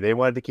anybody. They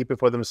wanted to keep it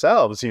for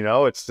themselves,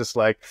 It's just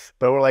like,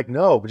 but we're like,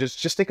 no, but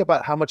just think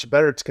about how much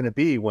better it's going to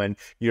be when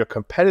your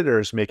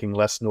competitor is making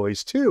less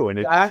noise too.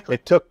 And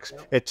it took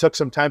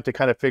some time to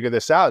kind of figure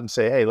this out and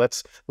say, hey,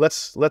 let's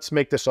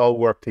make this all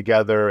work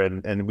together.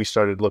 And we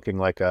started looking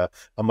like a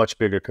much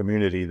bigger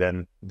community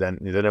than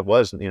it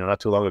was,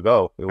 not too long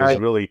ago. It was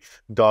really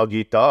dog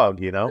eat dog,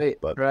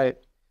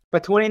 But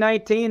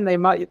 2019, they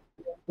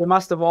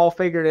must have all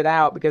figured it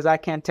out, because I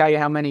can't tell you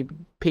how many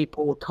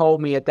people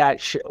told me at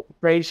that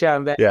trade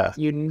show that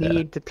you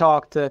need to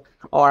talk to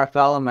RF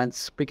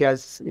Elements,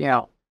 because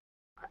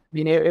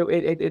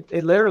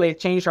it literally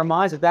changed our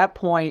minds. At that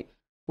point,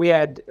 we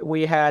had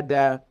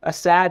a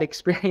sad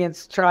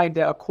experience trying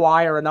to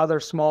acquire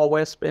another small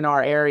WISP in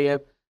our area.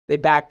 They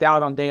backed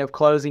out on day of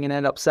closing and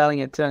ended up selling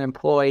it to an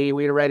employee.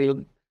 We'd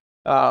already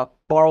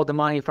borrowed the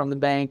money from the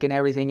bank and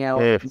everything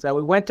else. Yeah. So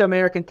we went to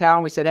American Tower.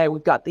 We said, hey,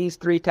 we've got these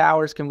 3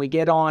 towers. Can we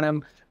get on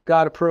them?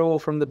 Got approval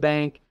from the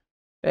bank.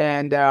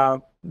 And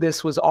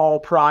this was all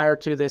prior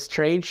to this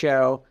trade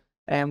show,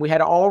 and we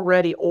had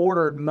already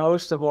ordered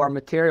most of our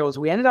materials.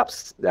 We ended up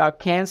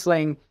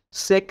canceling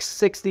 6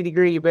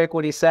 60-degree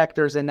ubiquity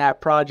sectors in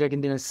that project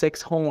and doing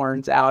 6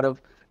 horns out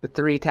of the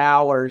 3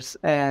 towers.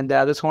 And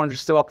those horns are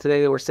still up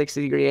today. They were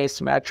 60-degree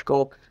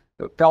asymmetrical.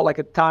 It felt like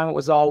at the time it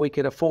was all we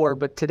could afford,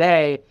 but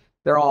today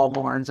they're all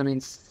horns. I mean,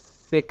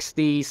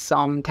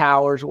 60-some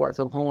towers worth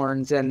of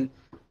horns, and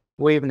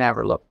we've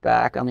never looked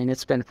back. I mean,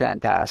 it's been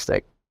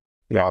fantastic.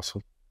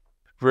 Awesome.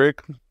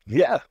 Rick,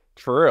 yeah,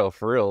 for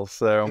real.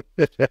 So,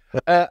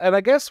 and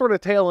I guess sort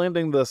of tail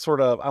ending the sort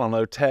of, I don't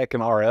know, tech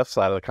and RF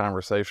side of the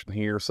conversation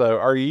here. So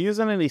are you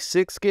using any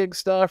 6 gig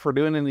stuff or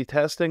doing any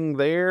testing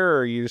there,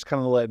 or are you just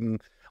kind of letting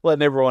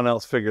everyone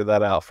else figure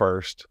that out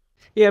first?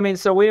 Yeah, I mean,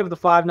 so we have the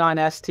 5.9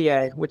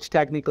 STA, which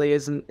technically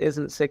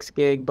isn't 6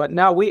 gig, but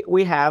no,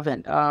 we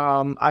haven't.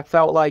 I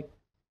felt like,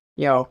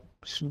 you know,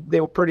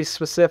 they were pretty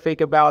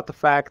specific about the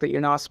fact that you're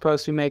not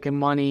supposed to be making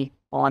money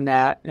on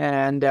that,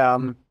 and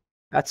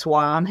that's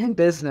why I'm in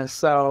business.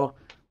 So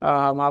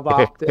I've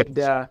opted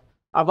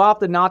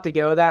not to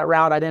go that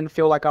route. I didn't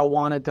feel like I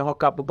wanted to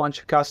hook up a bunch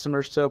of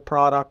customers to a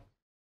product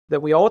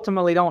that we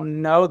ultimately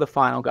don't know the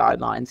final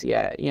guidelines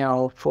yet, you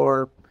know,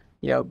 for,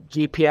 you know,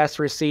 GPS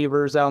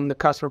receivers on the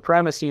customer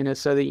premise unit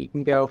so that you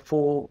can go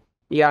full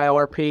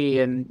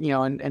EIRP. And, you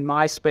know, in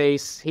my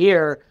space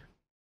here,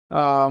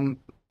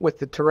 with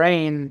the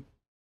terrain,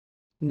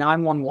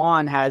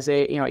 911 has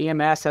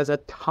EMS has a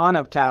ton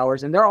of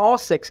towers, and they're all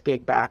 6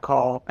 gig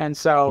backhaul. And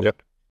so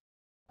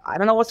I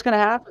don't know what's going to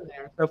happen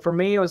there. So for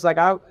me, it was like,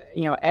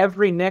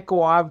 every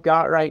nickel I've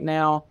got right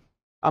now,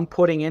 I'm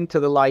putting into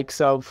the likes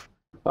of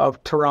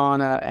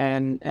Tarana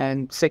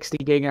and 60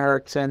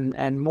 gigahertz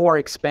and more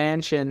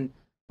expansion.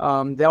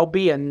 There'll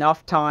be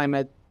enough time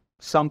at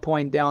some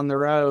point down the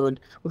road.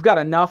 We've got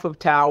enough of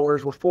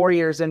towers. We're 4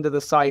 years into the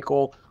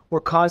cycle.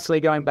 We're constantly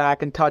going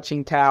back and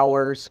touching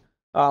towers.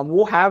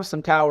 We'll have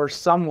some towers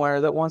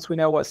somewhere that once we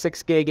know what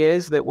 6 gig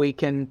is, that we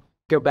can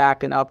go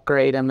back and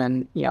upgrade them.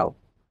 And, you know,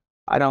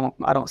 I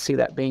don't see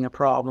that being a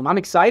problem. I'm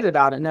excited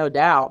about it, no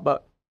doubt,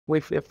 but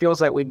it feels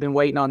like we've been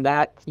waiting on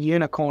that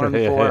unicorn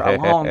for a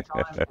long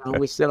time now.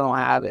 We still don't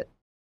have it.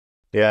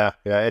 Yeah,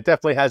 it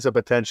definitely has the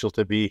potential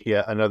to be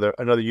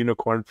another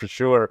unicorn for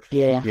sure.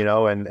 Yeah, you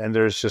know, and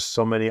there's just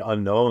so many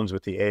unknowns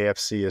with the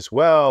AFC as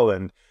well,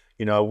 and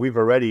you know, we've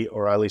already,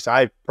 or at least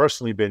I've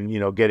personally been, you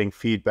know, getting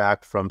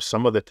feedback from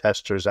some of the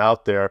testers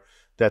out there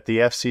that the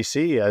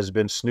FCC has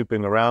been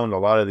snooping around a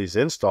lot of these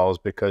installs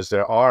because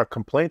there are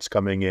complaints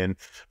coming in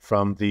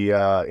from the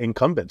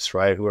incumbents,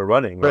 right, who are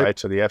running, right?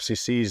 So the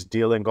FCC is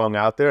going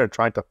out there and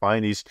trying to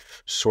find these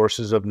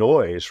sources of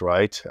noise,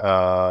 right?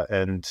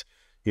 And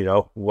you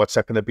know, what's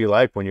that going to be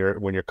like when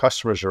your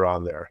customers are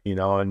on there, you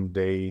know, and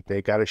they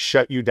got to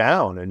shut you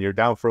down and you're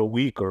down for a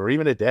week or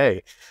even a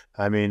day.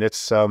 I mean,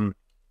 it's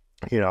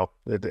you know,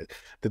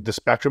 the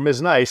spectrum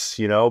is nice,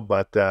 you know,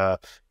 but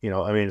you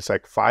know, I mean, it's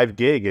like 5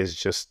 gig is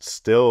just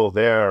still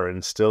there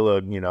and still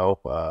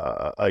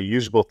a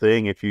usable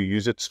thing if you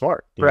use it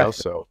smart, you know.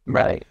 So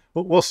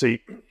we'll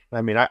see.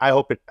 I mean, I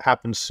hope it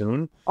happens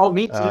soon. Oh,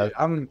 me too. I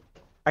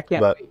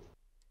can't wait.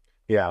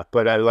 Yeah,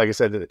 but like I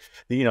said,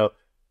 you know,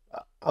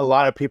 a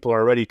lot of people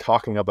are already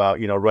talking about,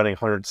 you know, running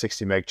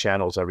 160 meg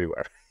channels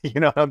everywhere. You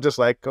know, I'm just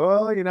like,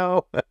 oh, you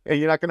know,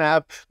 you're not going to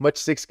have much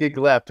 6 gig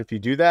left if you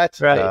do that.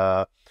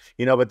 Right.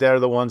 You know, but they're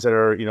the ones that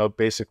are, you know,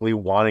 basically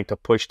wanting to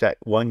push that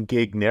 1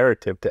 gig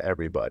narrative to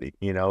everybody,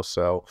 you know,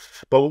 so,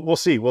 but we'll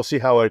see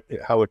how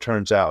it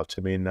turns out.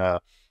 I mean,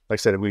 like I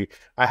said,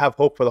 I have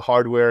hope for the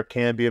hardware.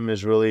 Cambium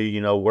is really,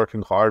 you know,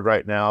 working hard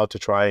right now to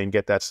try and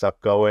get that stuff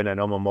going. I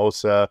know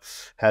Mimosa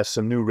has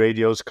some new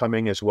radios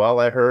coming as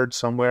well. I heard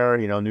somewhere,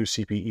 you know, new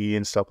CPE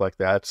and stuff like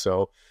that.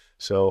 So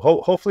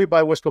hopefully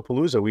by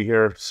Wispapalooza, we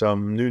hear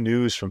some new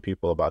news from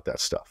people about that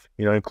stuff,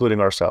 you know,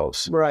 including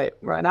ourselves. Right.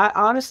 And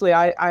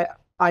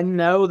I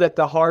know that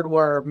the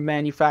hardware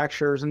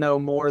manufacturers know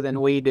more than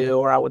we do,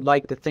 or I would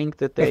like to think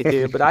that they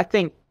do. But I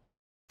think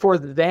for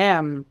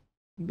them,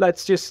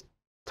 let's just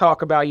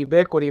talk about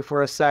Ubiquity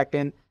for a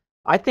second.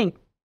 I think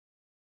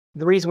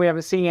the reason we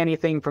haven't seen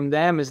anything from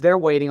them is they're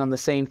waiting on the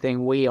same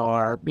thing we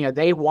are. You know,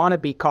 they want to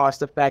be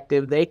cost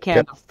effective. They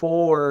can't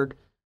afford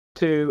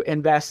to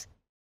invest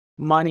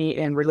money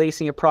in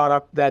releasing a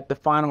product that the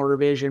final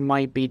revision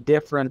might be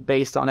different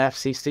based on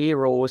FCC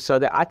rules. So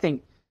that I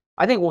think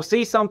we'll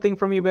see something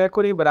from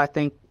Ubiquity, but I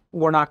think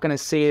we're not going to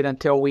see it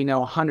until we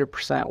know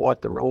 100%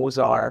 what the rules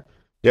are.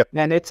 Yep.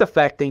 And it's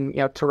affecting, you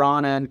know,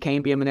 Tarana and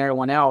Cambium and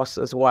everyone else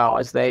as well,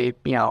 as they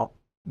are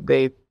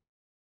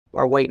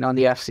waiting on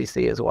the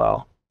FCC as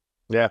well.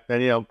 Yeah.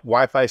 And, you know,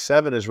 Wi-Fi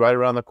 7 is right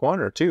around the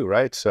corner too,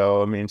 right?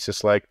 So, I mean, it's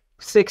just like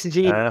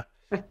 6G.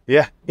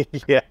 Yeah.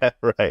 Yeah.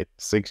 Right.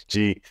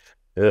 6G.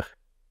 Ugh.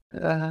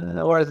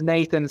 Or as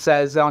Nathan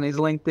says on his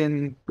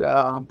LinkedIn,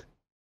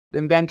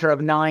 inventor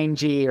of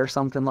 9G or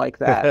something like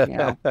that. You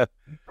know?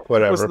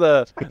 Whatever. It was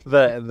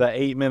the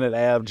 8-minute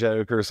ab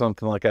joke or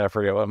something like that. I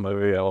forget what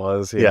movie it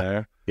was. You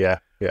know? Yeah.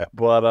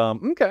 But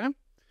okay.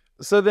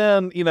 So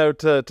then,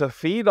 to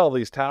feed all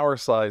these tower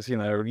sites,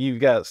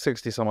 you've got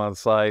 60 some odd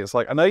sites.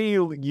 Like, I know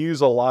you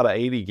use a lot of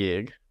 80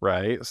 gig,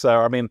 right? So,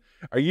 I mean,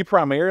 are you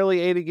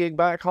primarily 80 gig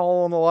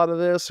backhaul on a lot of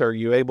this? Are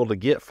you able to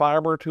get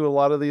fiber to a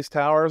lot of these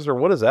towers, or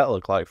what does that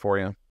look like for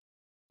you?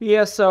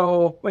 Yeah,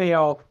 so,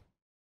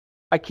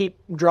 I keep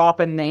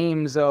dropping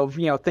names of,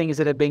 things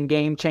that have been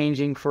game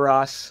changing for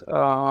us.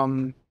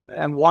 And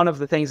one of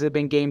the things that have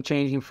been game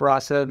changing for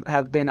us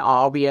have been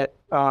albeit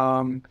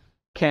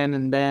Ken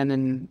and Ben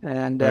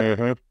and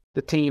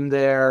the team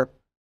there,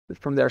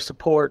 from their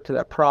support to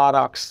their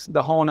products,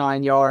 the whole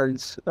 9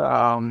 yards.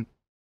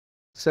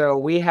 So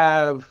we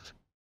have,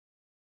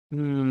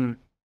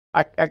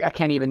 I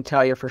can't even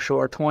tell you for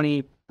sure,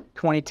 20,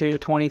 22,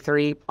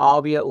 23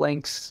 albeit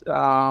links.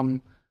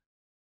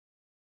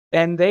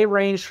 And they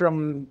range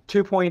from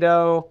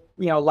 2.0,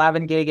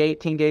 11 gig,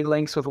 18 gig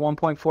links with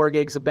 1.4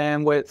 gigs of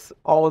bandwidth,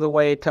 all the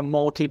way to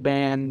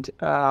multi-band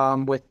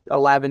with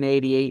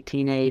 1180,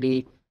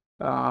 1880.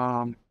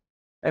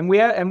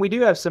 And we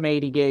do have some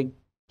 80 gig,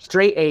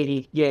 straight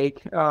 80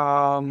 gig.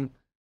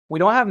 We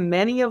don't have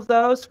many of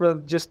those for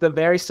just the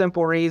very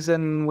simple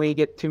reason we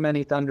get too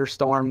many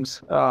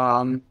thunderstorms.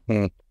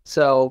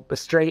 So the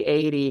straight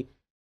 80,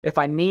 if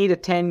I need a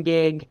 10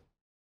 gig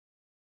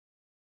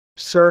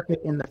circuit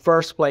in the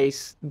first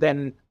place,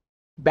 then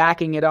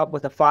backing it up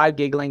with a 5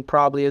 gig link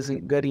probably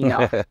isn't good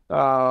enough.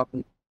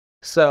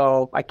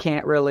 So I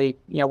can't really,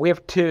 we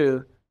have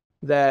two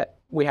that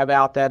we have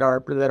out that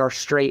are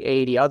straight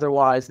 80.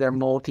 Otherwise, they're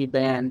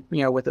multi-band,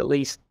 with at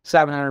least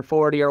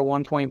 740 or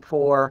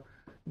 1.4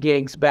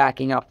 gigs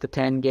backing up to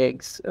 10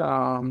 gigs.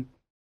 But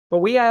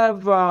we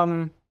have,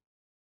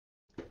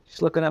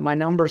 just looking at my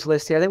numbers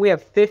list here, I think we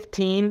have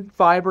 15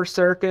 fiber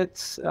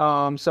circuits.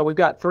 So we've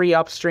got 3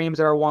 upstreams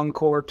that are one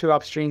core, 2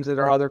 upstreams that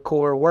are other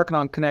core. We're working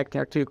on connecting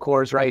our 2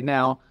 cores right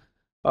now.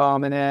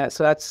 So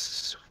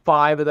that's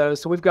 5 of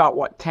those. So we've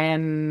got,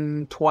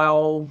 10,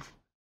 12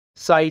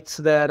 sites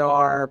that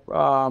are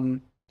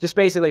just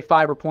basically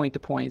fiber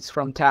point-to-points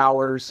from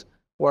towers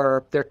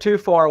where they're too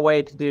far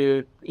away to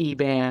do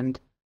E-band.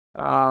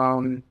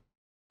 And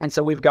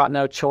so we've got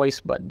no choice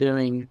but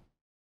doing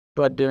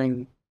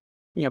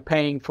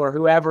paying for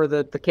whoever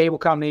the cable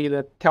company,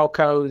 the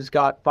telcos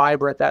got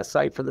fiber at that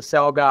site for the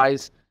cell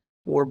guys.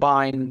 We're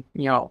buying,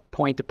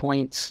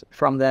 point-to-points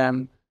from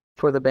them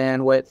for the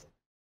bandwidth.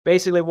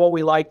 Basically, what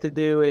we like to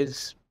do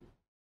is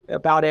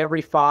about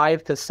every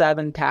 5 to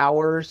 7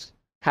 towers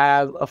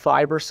have a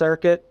fiber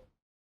circuit,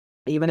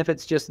 even if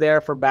it's just there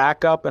for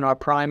backup and our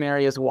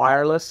primary is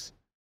wireless,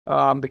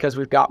 because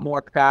we've got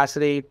more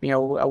capacity, a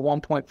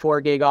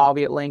 1.4 gig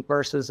albeit link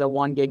versus a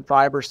 1 gig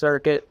fiber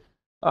circuit.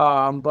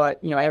 But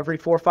every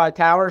 4 or 5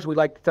 towers, we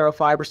like to throw a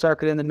fiber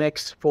circuit in the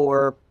mix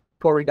for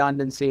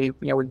redundancy.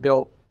 We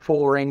built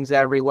full rings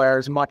everywhere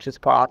as much as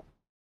possible,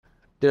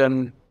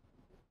 doing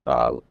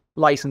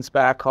licensed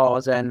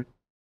backhauls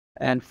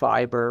and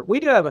fiber. We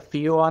do have a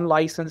few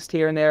unlicensed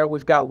here and there.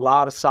 We've got a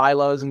lot of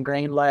silos and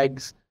grain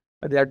legs.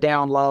 They're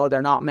down low.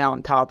 They're not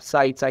mountaintop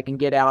sites. I can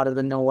get out of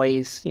the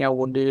noise.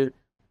 We'll do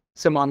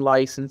some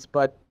unlicensed,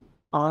 but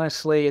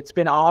honestly, it's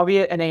been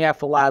albeit and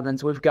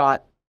AF11s. We've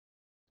got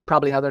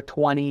probably another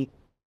 20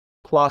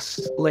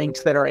 plus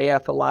links that are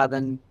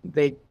AF11.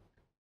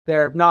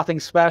 They're nothing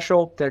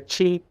special. They're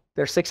cheap.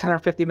 They're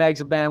 650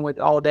 megs of bandwidth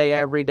all day,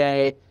 every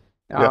day.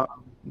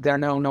 They're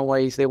no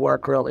noise. They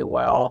work really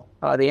well.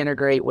 They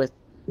integrate with,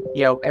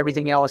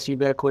 everything else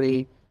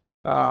Ubiquiti.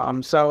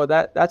 So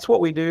that's what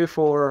we do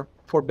for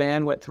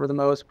bandwidth for the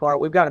most part.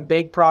 We've got a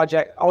big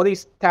project. All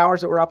these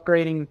towers that we're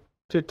upgrading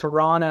to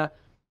Tarana,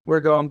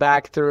 we're going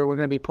back through. We're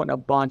going to be putting a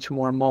bunch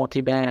more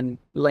multi-band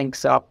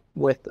links up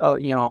with,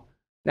 now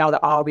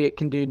the albeit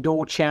can do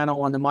dual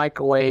channel on the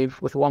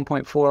microwave with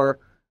 1.4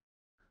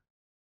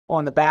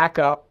 on the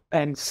backup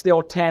and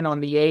still 10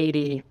 on the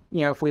 80.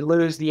 If we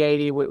lose the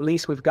 80, at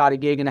least we've got 1.5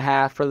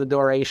 gigs for the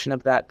duration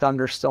of that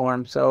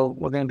thunderstorm. So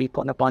we're going to be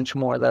putting a bunch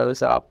more of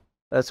those up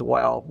as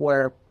well,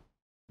 where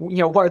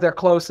they're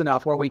close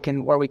enough where we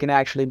can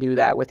actually do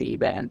that with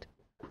E-band.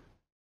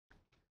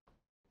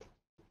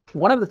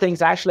 One of the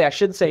things actually I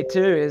should say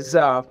too is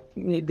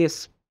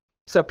this.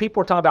 So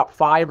people are talking about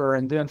fiber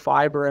and doing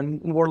fiber,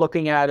 and we're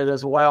looking at it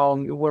as well.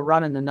 We're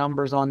running the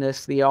numbers on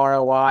this, the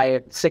ROI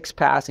at 6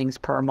 passings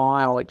per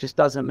mile. It just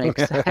doesn't make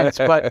sense.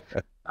 But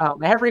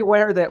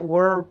everywhere that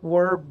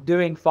we're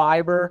doing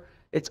fiber,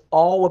 it's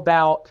all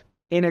about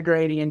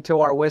integrating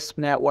into our WISP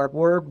network.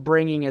 We're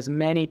bringing as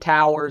many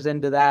towers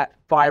into that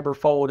fiber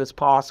fold as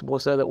possible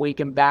so that we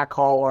can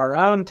backhaul our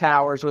own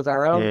towers with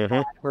our own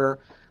fiber.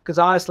 Because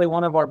honestly,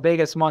 one of our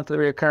biggest monthly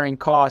recurring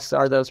costs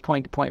are those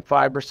point-to-point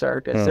fiber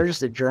circuits. They're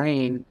just a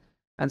drain.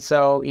 And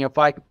so, if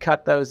I could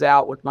cut those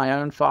out with my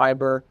own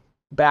fiber,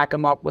 back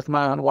them up with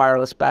my own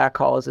wireless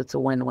backhauls, it's a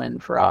win-win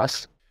for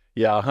us.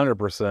 Yeah,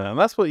 100%. And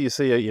that's what you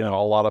see, a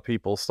lot of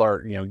people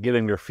start,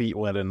 getting their feet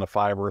wet in the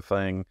fiber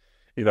thing,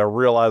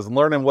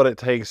 learning what it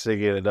takes to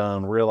get it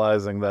done,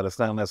 realizing that it's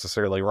not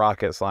necessarily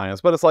rocket science,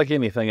 but it's like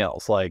anything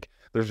else. Like,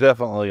 there's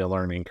definitely a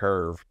learning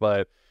curve.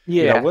 But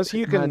Yeah, once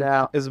you no can,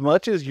 doubt. as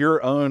much as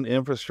your own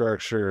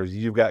infrastructure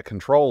you've got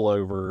control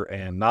over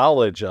and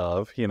knowledge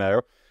of,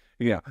 no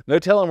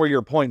telling where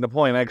your point to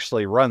point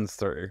actually runs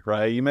through,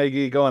 right? You may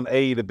be going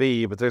A to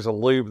B, but there's a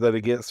loop that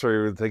it gets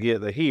through to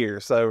get to here.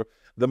 So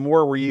the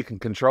more where you can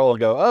control and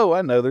go, oh,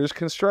 I know there's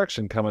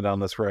construction coming down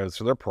this road,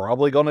 so they're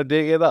probably going to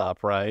dig it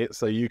up, right?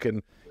 So you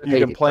can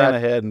Right, plan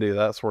ahead and do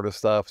that sort of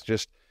stuff.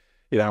 Just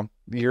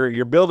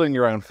you're building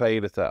your own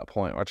fate at that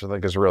point, which I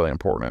think is really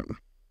important.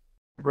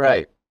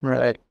 right.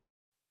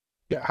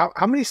 Yeah.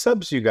 How many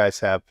subs do you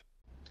guys have?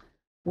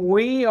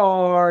 We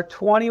are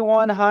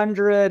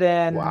 2,100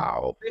 and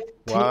Wow.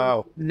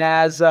 15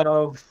 as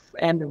of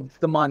end of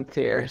the month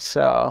here.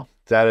 So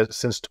That is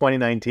since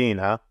 2019,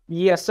 huh?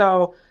 yeah,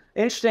 so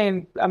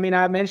interesting. I mean,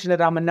 I mentioned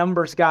that I'm a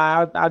numbers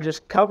guy. I'll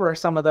just cover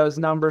some of those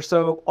numbers.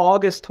 So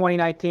August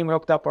 2019, we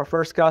hooked up our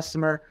first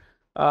customer.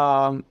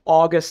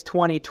 August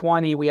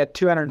 2020, we had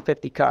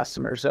 250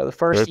 customers. So the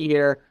first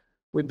year,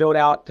 we built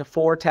out to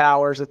 4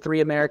 towers, the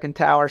 3 American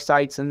Tower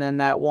sites, and then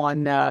that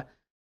one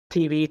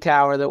TV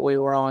tower that we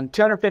were on.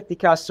 250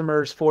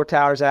 customers, 4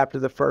 towers after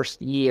the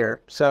first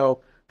year.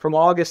 So from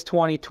August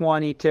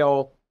 2020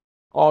 till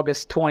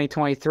August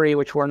 2023,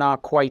 which we're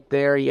not quite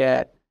there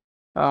yet.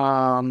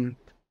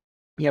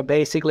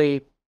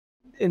 Basically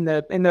in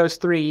those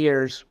 3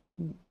 years,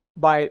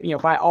 by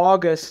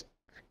August,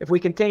 if we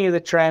continue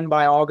the trend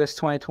by August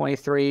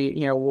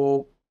 2023,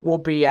 we'll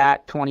be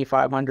at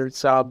 2,500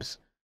 subs.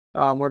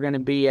 We're going to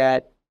be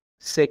at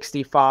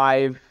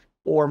 65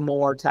 or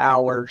more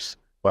towers.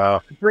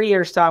 Wow. 3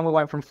 years time, we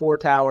went from 4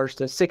 towers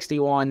to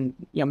 61,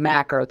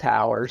 macro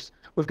towers.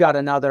 We've got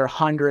another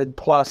 100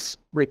 plus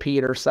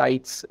repeater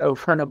sites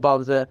over and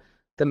above the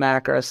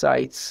macro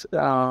sites.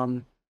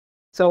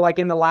 So like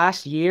in the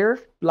last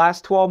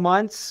 12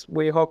 months,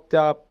 we hooked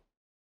up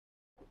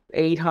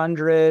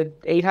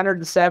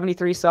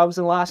 873 subs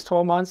in the last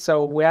 12 months.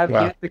 So we have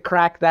yet to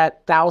crack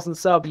that 1,000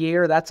 sub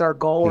year. That's our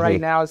goal right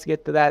now, is to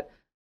get to that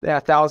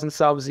 1,000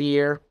 subs a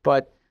year.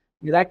 But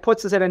that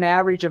puts us at an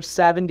average of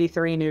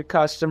 73 new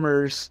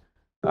customers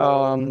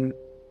per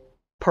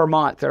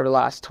month over the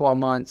last 12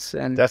 months.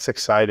 And that's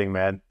exciting,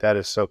 man. That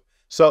is so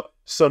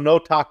no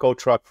taco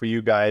truck for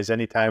you guys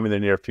anytime in the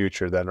near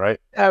future then, right?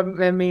 I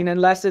mean,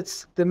 unless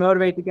it's to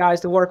motivate the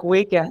guys to work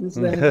weekends.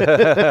 Then...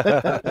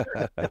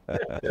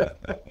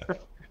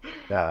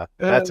 Yeah,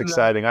 that's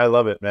exciting. I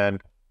love it, man.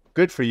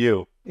 Good for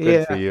you.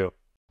 Good for you.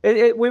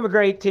 We have a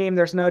great team.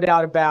 There's no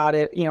doubt about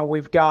it.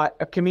 We've got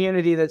a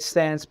community that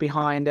stands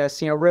behind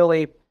us.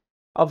 Really,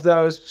 of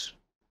those,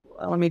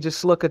 let me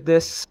just look at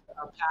this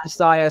past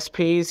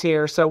ISPs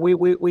here. So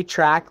we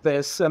track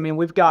this. I mean,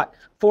 we've got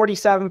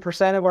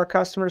 47% of our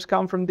customers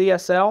come from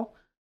DSL.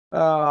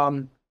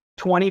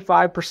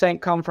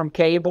 25% come from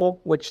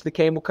cable, which the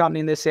cable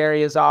company in this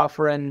area is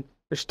offering.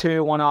 There's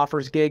 2. One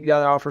offers gig, the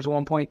other offers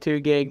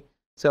 1.2 gig.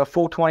 So a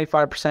full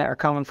 25% are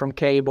coming from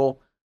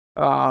cable.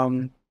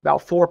 About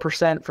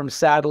 4% from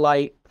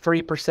satellite,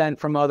 3%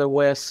 from other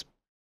WISP,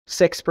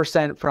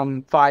 6%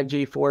 from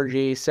 5G,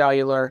 4G,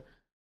 cellular,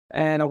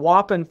 and a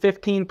whopping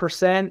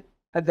 15%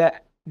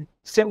 that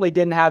simply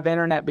didn't have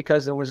internet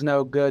because there was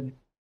no good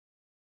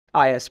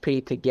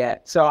ISP to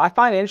get. So I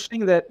find it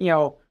interesting that,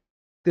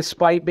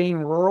 despite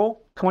being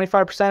rural,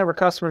 25% of our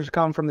customers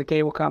come from the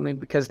cable company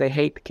because they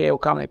hate the cable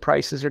company.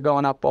 Prices are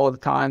going up all the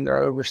time.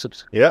 They're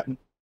oversubscribed. Yeah.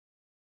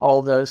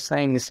 All those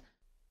things.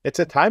 It's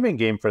a timing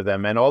game for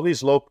them, and all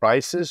these low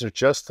prices are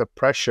just to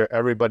pressure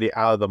everybody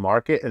out of the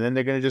market, and then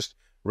they're going to just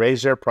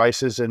raise their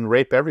prices and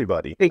rape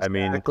everybody.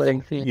 Exactly. I mean,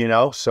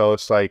 so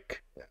it's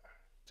like,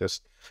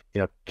 just,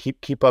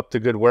 keep up the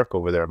good work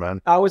over there, man.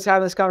 I was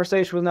having this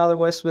conversation with another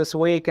WISP this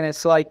week, and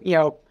it's like,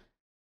 $30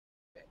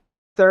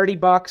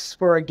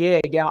 for a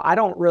gig. I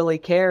don't really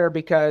care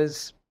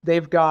because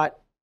they've got,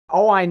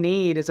 all I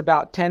need is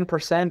about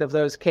 10% of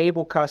those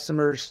cable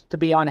customers to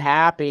be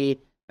unhappy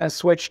and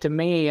switch to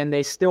me, and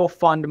they still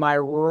fund my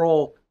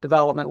rural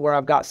development where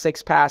I've got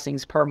 6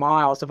 passings per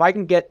mile. So if I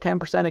can get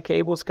 10% of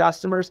cable's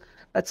customers,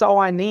 that's all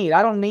I need.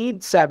 I don't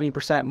need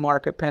 70%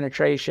 market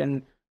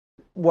penetration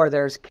where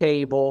there's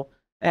cable.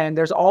 And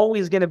there's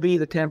always going to be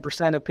the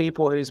 10% of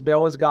people whose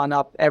bill has gone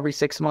up every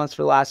 6 months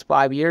for the last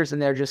 5 years,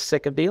 and they're just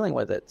sick of dealing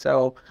with it.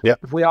 So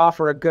if we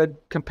offer a good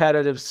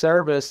competitive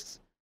service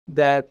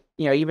that,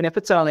 even if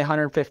it's only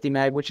 150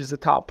 meg, which is the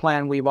top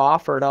plan we've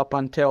offered up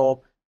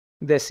until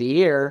this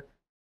year,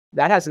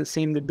 that hasn't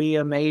seemed to be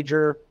a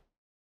major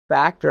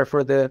factor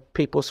for the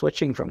people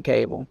switching from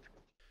cable.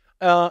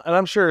 And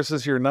I'm sure,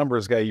 since you're a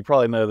numbers guy, you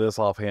probably know this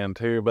offhand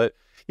too, but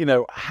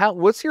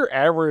what's your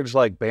average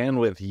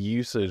bandwidth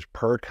usage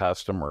per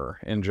customer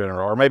in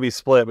general, or maybe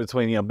split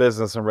between,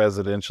 business and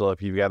residential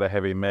if you've got a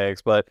heavy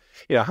mix, but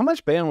how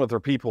much bandwidth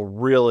are people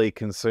really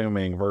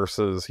consuming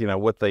versus,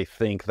 what they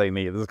think they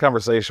need? This is a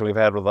conversation we've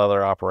had with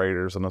other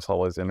operators, and it's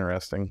always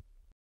interesting.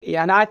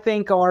 Yeah, and I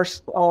think our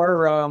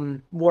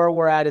where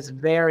we're at is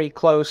very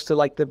close to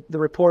the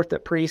report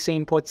that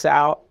Pre-Scene puts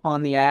out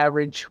on the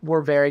average.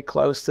 We're very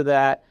close to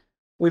that.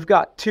 We've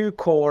got 2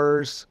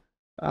 cores,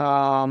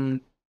 and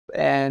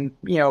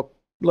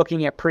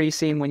looking at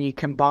Pre-Scene, when you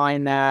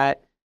combine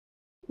that,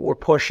 we're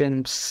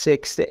pushing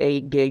 6 to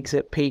 8 gigs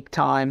at peak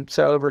time.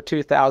 So over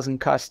 2,000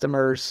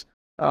 customers.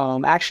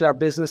 Actually, our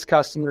business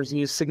customers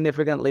use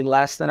significantly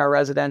less than our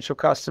residential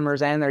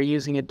customers, and they're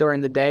using it during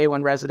the day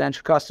when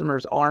residential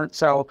customers aren't.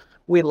 So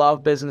we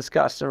love business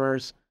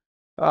customers.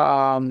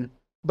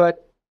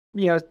 But,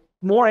 you know,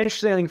 more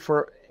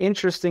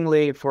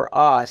interestingly for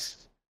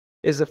us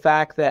is the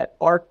fact that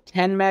our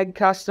 10 meg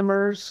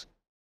customers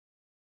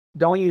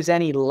don't use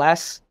any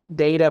less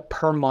data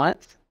per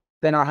month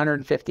than our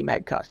 150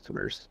 meg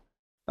customers.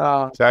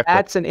 Exactly.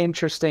 That's an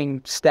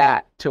interesting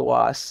stat to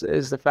us,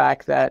 is the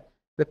fact that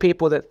the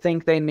people that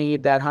think they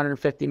need that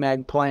 150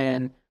 meg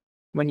plan,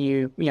 when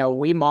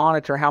we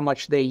monitor how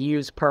much they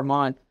use per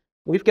month.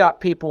 We've got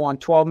people on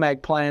 12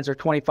 meg plans or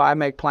 25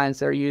 meg plans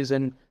that are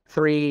using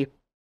 3-4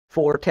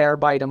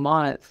 terabyte a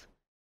month.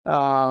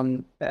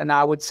 And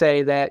I would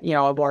say that,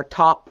 of our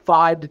top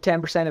 5 to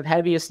 10% of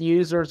heaviest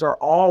users are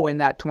all in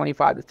that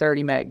 25 to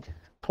 30 meg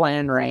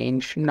plan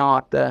range,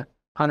 not the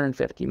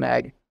 150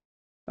 meg.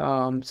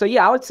 So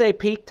yeah, I would say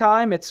peak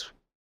time, it's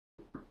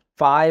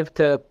 5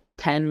 to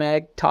 10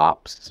 meg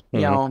tops,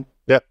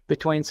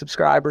 between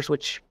subscribers,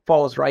 which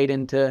falls right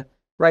into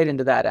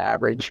that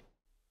average.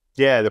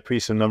 Yeah, the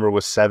pre-SIM number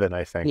was 7,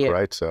 I think,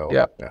 right? So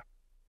yeah.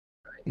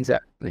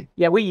 Exactly.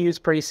 Yeah, we use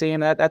pre-SIM.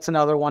 That's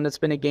another one that's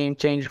been a game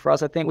changer for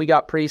us. I think we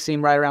got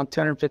pre-SIM right around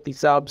 250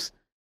 subs,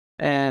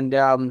 and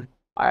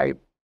I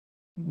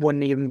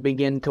wouldn't even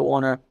begin to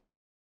want to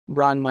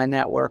run my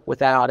network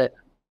without it.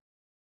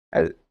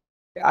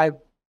 I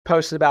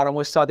posted about it on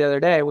WISP the other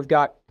day. We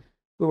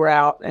were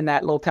out in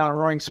that little town of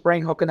Roaring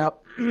Spring hooking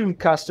up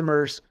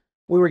customers.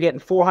 We were getting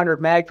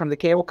 400 meg from the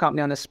cable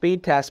company on the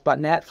speed test, but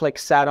Netflix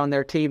sat on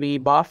their TV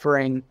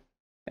buffering,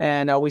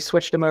 and we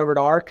switched them over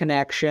to our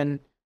connection.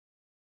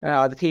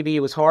 The TV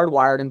was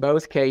hardwired in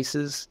both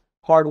cases,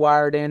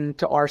 hardwired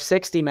into our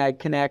 60 meg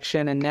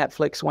connection, and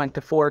Netflix went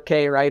to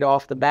 4K right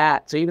off the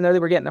bat. So even though they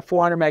were getting a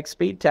 400 meg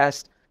speed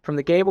test from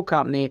the cable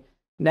company,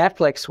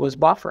 Netflix was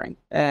buffering.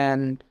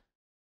 And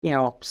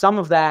some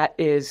of that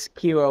is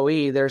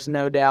QoE. There's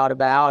no doubt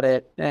about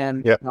it.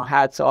 And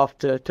hats off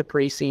to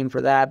pre-SIM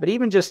for that. But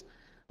even just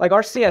like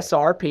our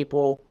CSR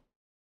people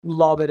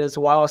love it as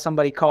well.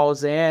 Somebody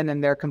calls in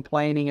and they're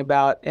complaining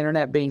about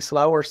internet being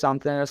slow or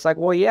something. It's like,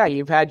 well, yeah,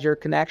 you've had your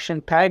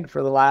connection pegged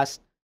for the last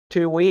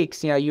 2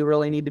 weeks. You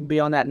really need to be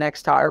on that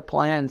next higher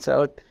plan.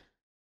 So,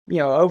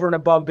 over and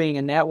above being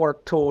a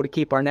network tool to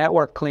keep our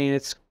network clean,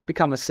 it's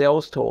become a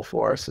sales tool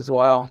for us as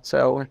well.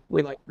 So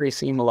we like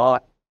pre-SIM a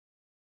lot.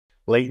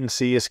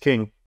 Latency is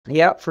king.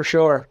 Yeah, for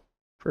sure.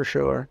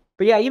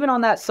 But yeah, even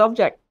on that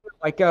subject,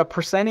 like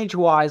percentage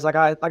wise, like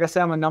I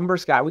said, I'm a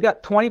numbers guy. We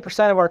got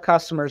 20% of our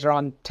customers are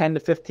on 10 to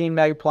 15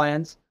 meg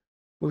plans.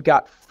 We've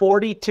got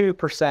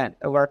 42%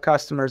 of our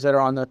customers that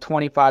are on the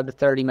 25 to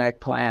 30 meg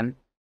plan.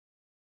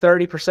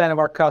 30% of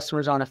our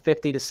customers on a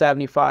 50 to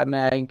 75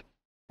 meg,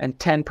 and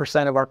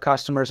 10% of our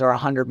customers are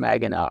 100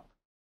 meg and up.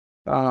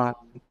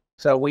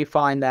 So we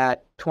find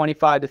that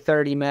 25 to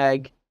 30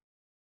 meg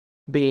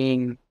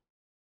being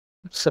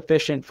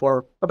sufficient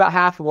for about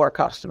half of our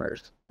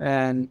customers.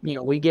 And,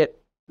 we get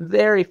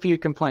very few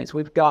complaints.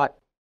 We've got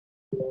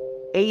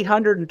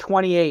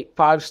 828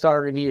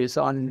 5-star reviews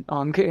on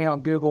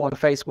Google and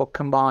Facebook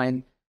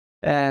combined.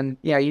 And,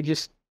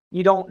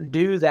 you don't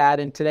do that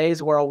in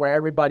today's world where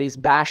everybody's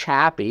bash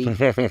happy. You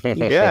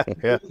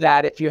do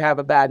that if you have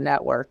a bad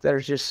network.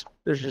 There's just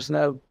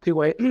no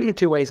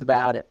two ways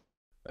about it.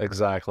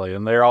 Exactly.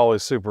 And they're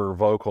always super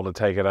vocal to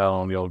take it out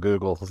on the old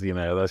Google.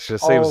 That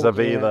just seems to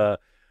be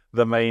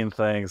the main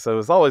thing. So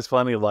it's always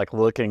funny, like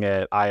looking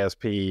at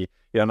ISP,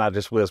 not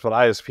just WISP, but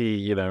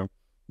ISP,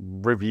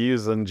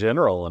 reviews in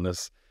general. And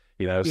it's,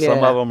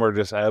 some of them are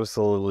just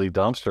absolutely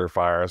dumpster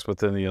fires. But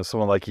then,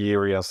 someone like you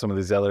or, some of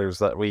these others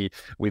that we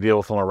deal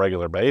with on a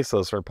regular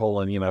basis are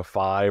pulling,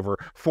 5 or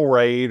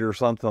 4.8 or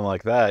something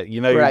like that.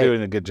 You're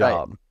doing a good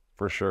job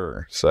for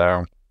sure.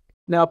 So.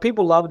 No,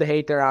 people love to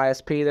hate their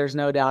ISP. There's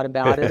no doubt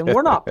about it. And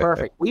we're not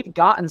perfect. We've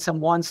gotten some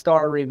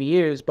 1-star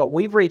reviews, but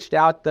we've reached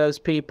out to those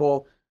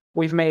people.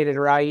 We've made it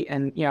right.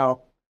 And,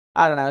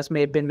 I don't know, it's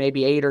been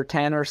maybe 8 or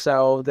 10 or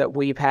so that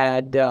we've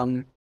had,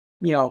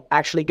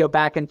 actually go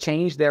back and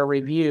change their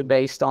review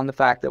based on the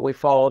fact that we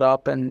followed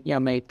up and,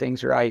 made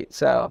things right.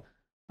 So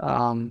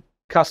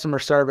customer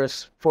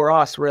service for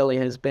us really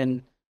has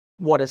been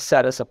what has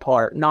set us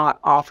apart. Not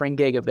offering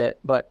gigabit,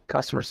 but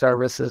customer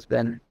service has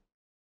been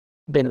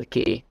the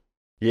key.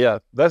 Yeah,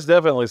 that's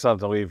definitely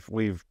something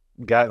we've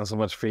gotten so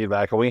much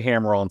feedback, and we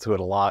hammer onto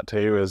it a lot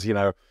too, is,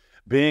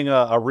 being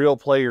a real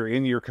player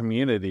in your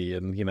community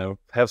and,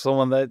 have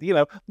someone that,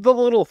 the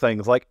little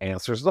things like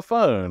answers the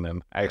phone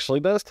and actually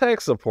does tech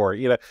support,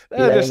 just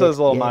those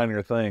little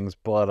minor things.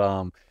 But,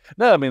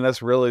 no, I mean,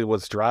 that's really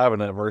what's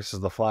driving it versus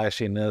the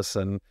flashiness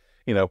and,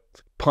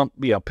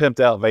 pimped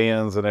out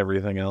vans and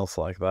everything else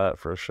like that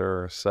for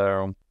sure.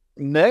 So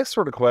next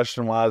sort of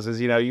question wise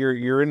is,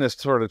 you're in this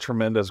sort of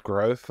tremendous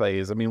growth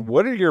phase. I mean,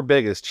 what are your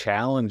biggest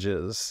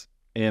challenges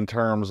in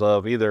terms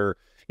of either,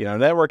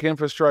 network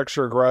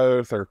infrastructure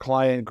growth or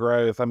client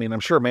growth. I mean, I'm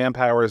sure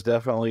manpower has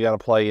definitely got to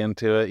play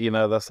into it.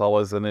 That's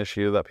always an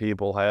issue that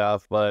people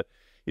have. But,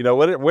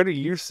 what are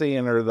you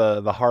seeing are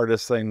the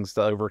hardest things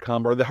to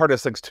overcome, or the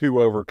hardest things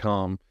to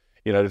overcome,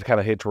 to kind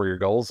of hit to where your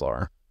goals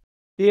are?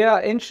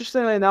 Yeah,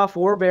 interestingly enough,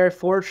 we're very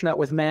fortunate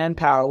with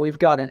manpower. We've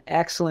got an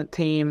excellent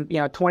team.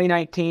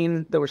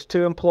 2019, there was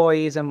 2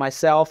 employees and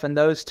myself, and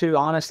those 2,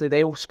 honestly,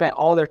 they spent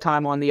all their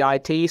time on the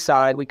IT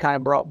side. We kind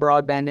of brought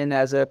broadband in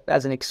as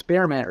an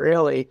experiment,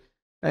 really.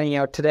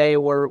 And today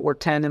we're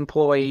 10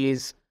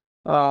 employees.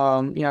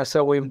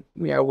 So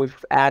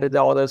we've added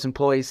all those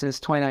employees since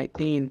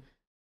 2019.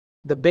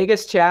 The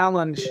biggest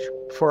challenge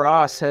for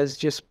us has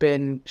just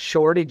been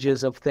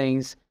shortages of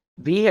things.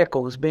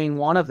 Vehicles being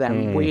one of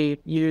them. We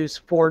use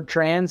Ford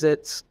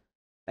Transits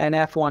and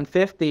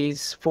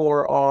F-150s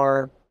for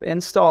our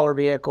installer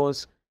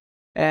vehicles,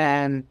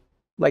 and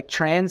like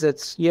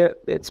Transits,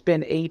 it's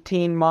been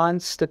 18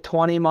 months to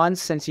 20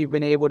 months since you've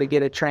been able to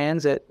get a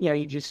Transit.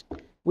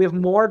 We have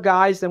more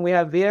guys than we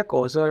have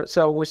vehicles.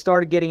 So we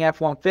started getting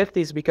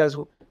F-150s because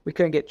we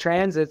couldn't get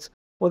Transits.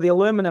 Well, the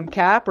aluminum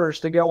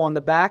cappers to go on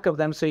the back of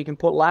them so you can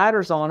put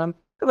ladders on them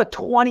have a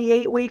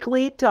 28-week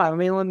lead time. I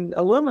mean,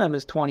 aluminum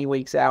is 20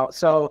 weeks out.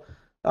 So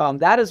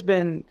that has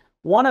been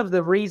one of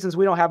the reasons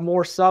we don't have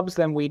more subs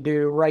than we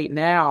do right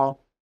now,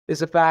 is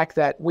the fact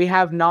that we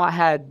have not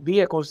had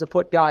vehicles to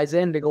put guys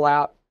in to go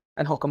out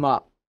and hook them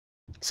up.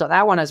 So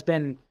that one I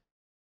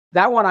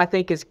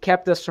think has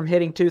kept us from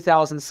hitting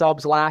 2,000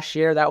 subs last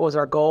year. That was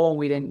our goal, and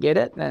we didn't get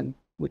it, and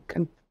we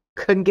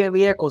couldn't get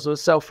vehicles. It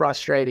was so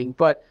frustrating.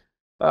 But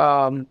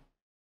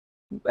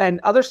and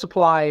other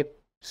supply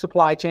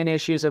chain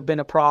issues have been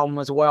a problem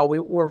as well.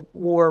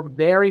 We're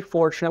very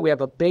fortunate. We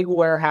have a big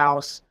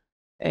warehouse,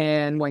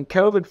 and when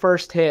COVID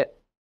first hit,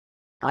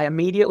 I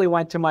immediately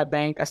went to my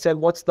bank. I said,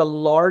 what's the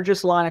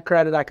largest line of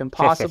credit I can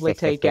possibly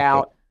take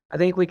out? I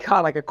think we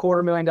got like a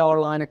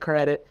 $250,000 line of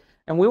credit,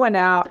 and we went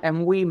out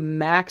and we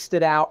maxed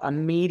it out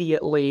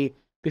immediately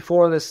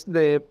before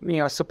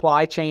the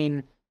supply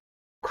chain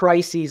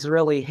crises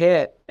really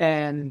hit.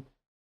 And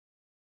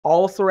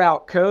all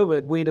throughout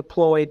COVID, we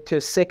deployed to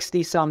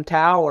 60 some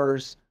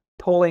towers,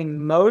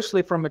 pulling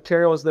mostly from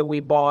materials that we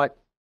bought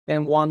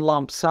in one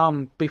lump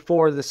sum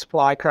before the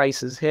supply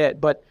crisis hit.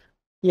 But,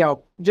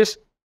 just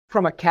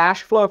from a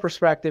cash flow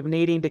perspective,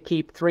 needing to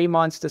keep 3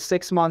 months to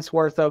 6 months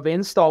worth of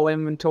install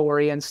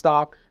inventory in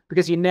stock,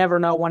 because you never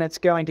know when it's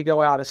going to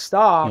go out of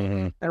stock.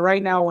 And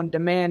right now, when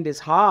demand is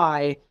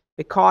high,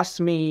 it costs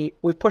me,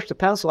 we've pushed the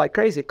pencil like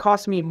crazy. It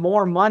costs me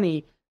more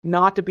money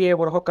not to be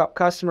able to hook up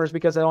customers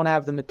because I don't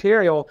have the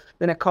material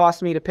than it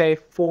costs me to pay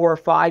 4 or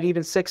 5,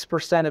 even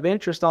 6% of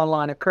interest on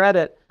line of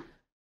credit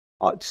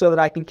so that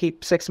I can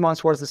keep 6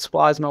 months worth of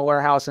supplies in my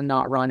warehouse and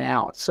not run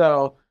out.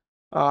 So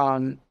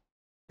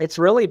it's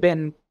really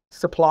been,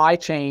 supply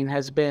chain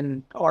has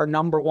been our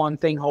number one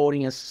thing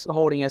holding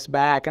us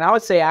back. And I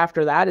would say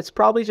after that, it's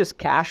probably just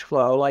cash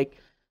flow, like,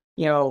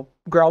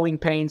 growing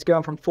pains,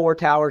 going from 4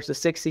 towers to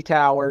 60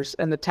 towers,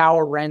 and the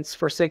tower rents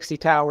for 60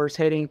 towers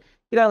hitting.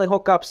 You only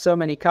hook up so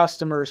many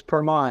customers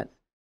per month,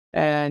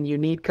 and you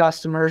need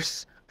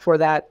customers for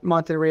that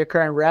monthly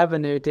recurring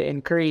revenue to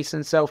increase.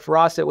 And so for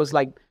us, it was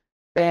like,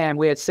 bam,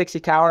 we had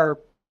 60 tower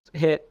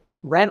hit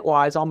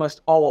rent-wise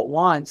almost all at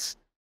once,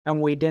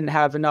 and we didn't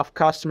have enough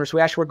customers.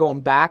 We actually were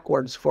going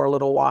backwards for a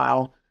little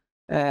while.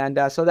 And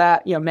so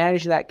that,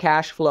 managing that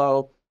cash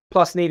flow,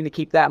 plus needing to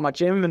keep that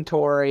much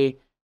inventory,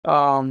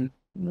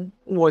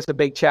 was a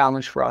big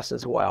challenge for us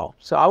as well.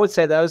 So I would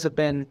say those have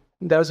been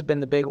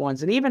the big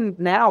ones. And even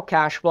now,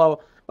 cash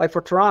flow, like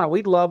for Tarana,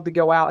 we'd love to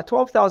go out. A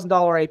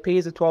 $12,000 AP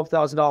is a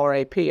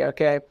 $12,000 AP,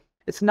 okay?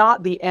 It's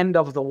not the end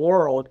of the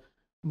world,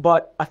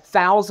 but a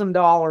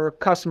 $1,000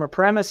 customer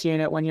premise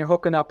unit, when you're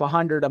hooking up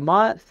 100 a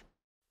month,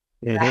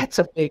 that's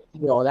a big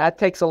deal. That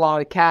takes a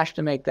lot of cash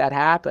to make that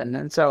happen.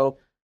 And so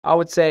I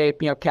would say,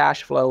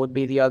 cash flow would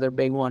be the other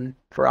big one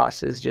for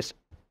us, is just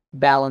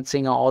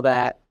balancing all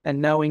that and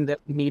knowing that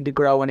we need to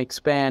grow and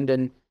expand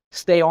and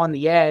stay on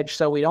the edge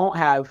so we don't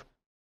have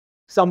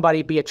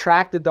somebody be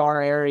attracted to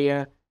our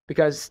area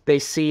because they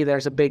see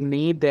there's a big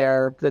need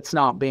there that's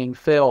not being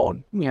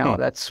filled.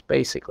 That's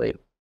basically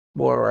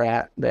where we're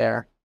at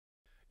there.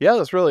 Yeah,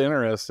 that's really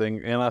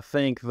interesting. And I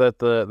think that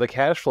the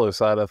cash flow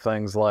side of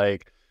things,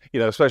 like,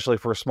 especially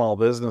for small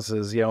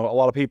businesses, a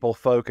lot of people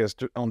focus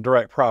on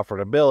direct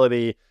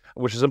profitability,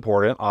 which is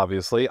important,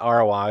 obviously.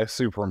 ROI,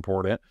 super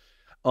important,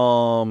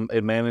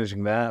 in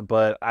managing that.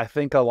 But I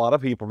think a lot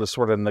of people just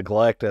sort of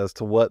neglect as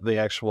to what the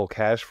actual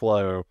cash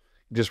flow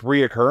just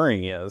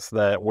reoccurring is,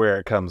 that where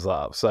it comes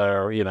up.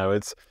 So,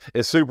 it's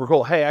super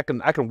cool. Hey, I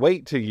can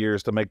wait 2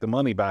 years to make the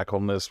money back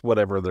on this,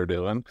 whatever they're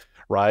doing,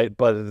 right?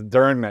 But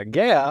during that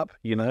gap,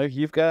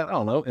 you've got, I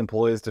don't know,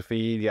 employees to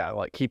feed,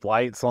 like keep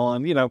lights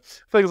on,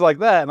 things like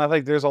that. And I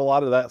think there's a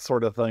lot of that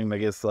sort of thing that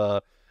gets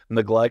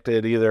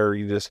neglected. Either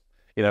you just,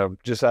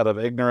 just out of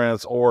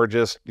ignorance, or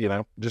just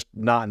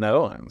not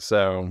knowing.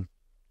 So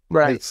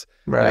right.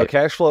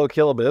 Cash flow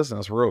kill a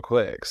business real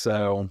quick.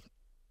 So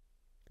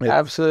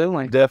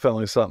absolutely,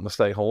 definitely something to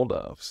stay hold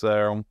of.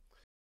 So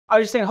I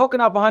was just saying,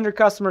 hooking up 100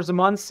 customers a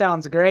month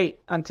sounds great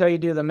until you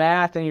do the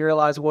math and you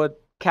realize what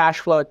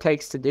cash flow it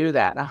takes to do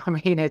that. I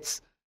mean,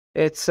 it's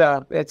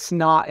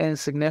not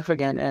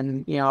insignificant.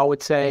 And, you know, I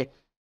would say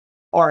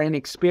our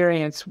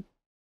inexperience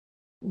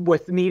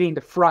with needing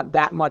to front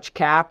that much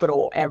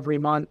capital every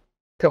month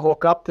to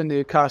hook up the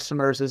new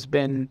customers it's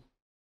been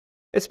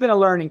a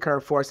learning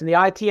curve for us. In the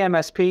IT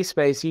MSP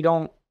space, you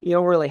don't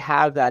really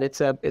have that.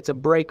 It's a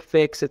break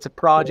fix, it's a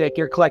project.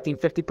 You're collecting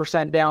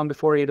 50% down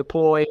before you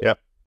deploy. Yep.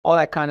 All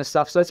that kind of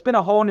stuff. So it's been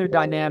a whole new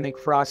dynamic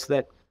for us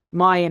that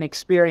my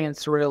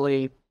inexperience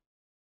really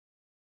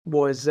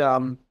was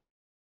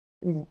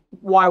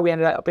why we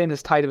ended up in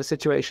as tight of a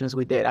situation as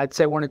we did. I'd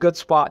say we're in a good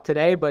spot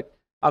today, but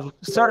I've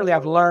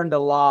learned a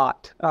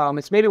lot.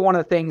 It's maybe one of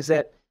the things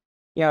that,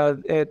 you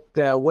know, at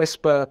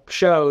WISP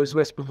shows,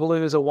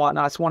 WISPapalooza,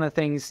 whatnot, it's one of the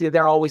things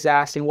they're always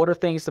asking, what are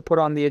things to put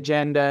on the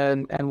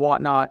agenda and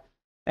whatnot.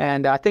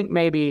 And I think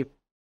maybe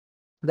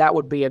that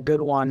would be a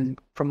good one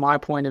from my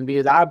point of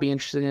view that I'd be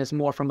interested in, is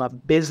more from a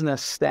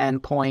business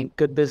standpoint,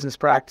 good business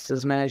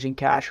practices, managing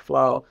cash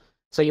flow.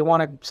 So you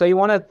want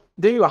to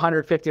do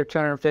 150 or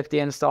 250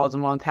 installs a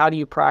month. How do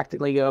you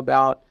practically go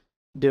about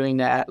doing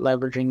that,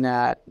 leveraging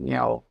that, you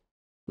know,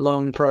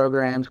 loan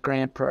programs,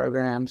 grant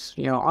programs?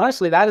 You know,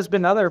 honestly, that has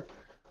been another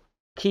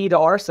key to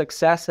our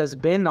success, has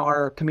been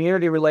our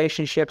community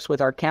relationships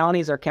with our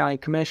counties, our county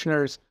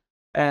commissioners,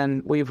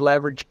 and we've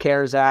leveraged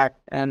CARES Act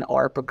and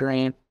ARPA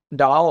grant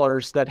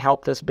dollars that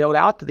helped us build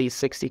out to these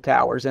 60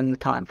 towers in the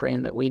time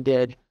frame that we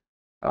did.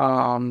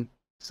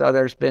 So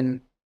there's been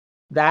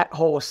that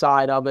whole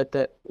side of it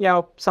that, you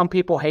know, some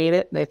people hate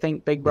it. They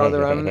think Big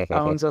Brother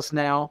owns us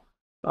now.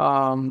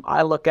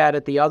 I look at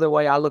it the other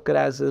way. I look at it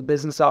as a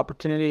business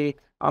opportunity.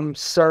 I'm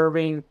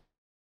serving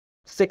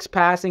 6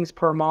 passings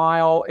per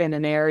mile in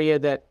an area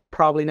that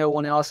probably no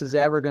one else is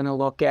ever going to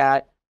look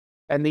at.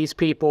 And these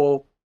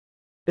people,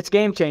 it's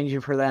game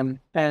changing for them.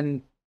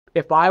 And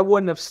if I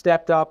wouldn't have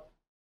stepped up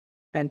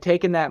and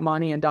taken that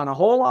money and done a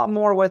whole lot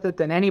more with it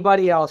than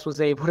anybody else was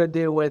able to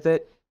do with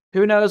it,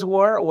 who knows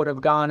where it would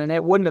have gone, and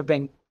it wouldn't have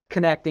been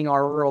connecting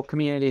our rural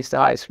communities to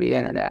high-speed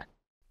internet.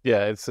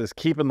 Yeah, it's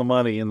keeping the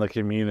money in the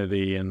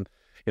community, and,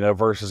 you know,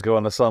 versus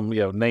going to some, you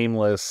know,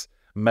 nameless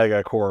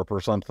mega corp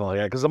or something like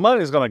that, because the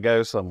money is going to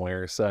go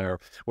somewhere. So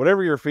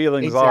whatever your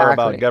feelings are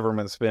about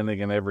government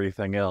spending and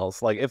everything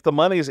else, like if the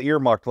money's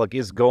earmarked, like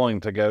it's going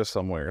to go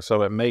somewhere.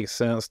 So it makes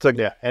sense to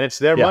and it's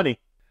their money.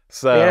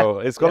 So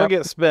it's going to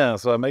get spent.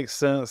 So it makes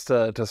sense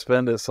to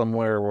spend it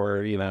somewhere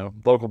where, you know,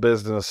 local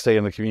business, stay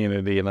in the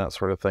community, and that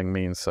sort of thing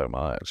means so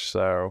much.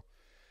 So,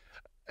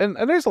 and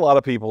there's a lot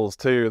of people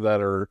too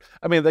that are,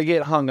 I mean, they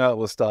get hung up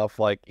with stuff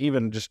like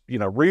even just, you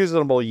know,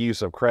 reasonable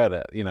use of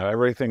credit. You know,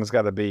 everything's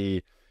got to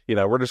be, you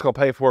know, we're just going to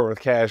pay for it with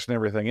cash and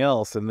everything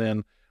else. And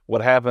then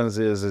what happens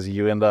is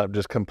you end up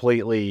just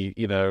completely,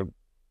 you know,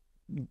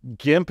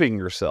 gimping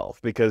yourself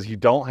because you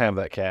don't have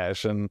that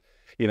cash. And,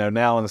 you know,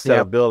 now instead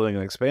of building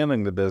and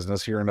expanding the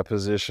business, you're in a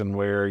position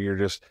where you're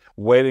just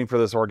waiting for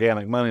this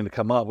organic money to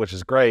come up, which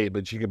is great,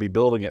 but you could be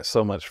building it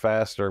so much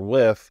faster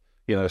with,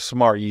 you know,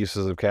 smart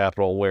uses of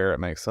capital where it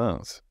makes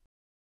sense.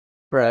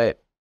 Right.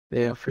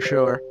 Yeah, for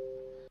sure.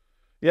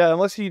 Yeah,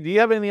 do you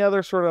have any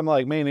other sort of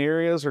like main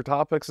areas or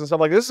topics and stuff?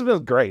 Like, this has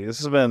been great. This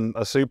has been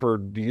a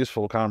super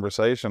useful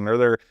conversation. Are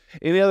there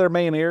any other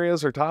main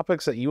areas or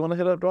topics that you want to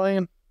hit up,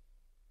 Dwayne?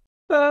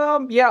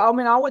 Yeah, I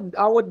mean,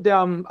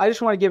 I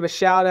just want to give a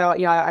shout out.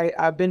 Yeah,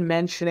 I've been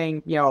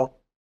mentioning, you know,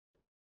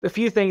 a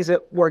few things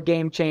that were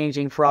game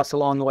changing for us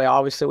along the way.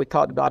 Obviously, we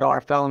talked about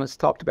RF Elements,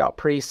 talked about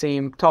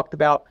Pre-Seam, talked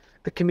about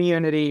the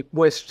community,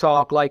 WISP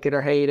talk, like it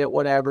or hate it,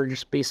 whatever.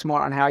 Just be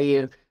smart on how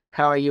you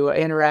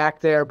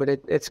interact there. But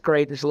it's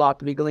great. There's a lot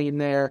to be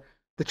gleaned there.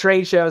 The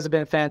trade shows have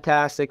been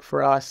fantastic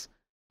for us.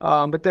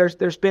 But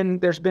there's been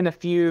a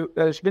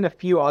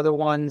few other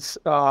ones.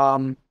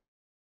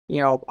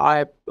 You know,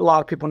 a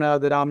lot of people know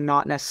that I'm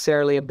not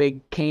necessarily a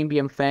big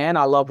Cambium fan.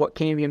 I love what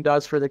Cambium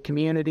does for the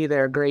community.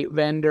 They're a great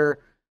vendor.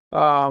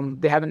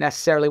 They haven't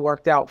necessarily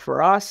worked out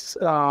for us,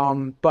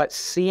 but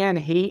CN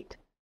Heat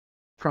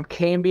from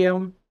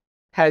Cambium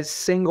has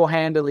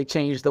single-handedly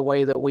changed the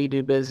way that we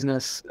do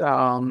business,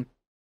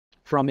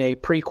 from a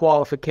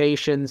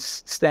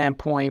pre-qualifications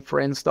standpoint for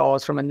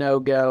installs, from a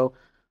no-go.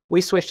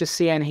 We switched to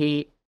CN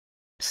Heat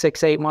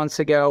 6-8 months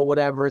ago,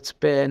 whatever it's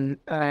been,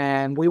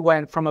 and we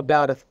went from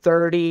about a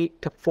 30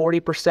 to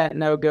 40%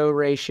 no-go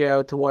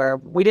ratio to where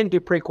we didn't do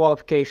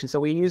pre-qualification. So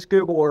we used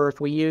Google Earth,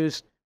 we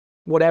used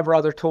whatever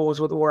other tools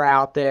were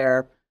out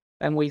there,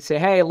 and we'd say,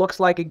 hey, it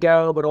looks like a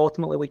go, but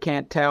ultimately we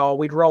can't tell.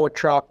 We'd roll a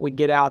truck, we'd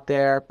get out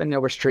there, and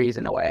there was trees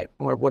in the way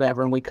or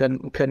whatever, and we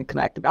couldn't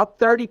connect. About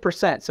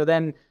 30%. So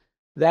then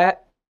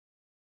that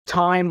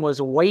time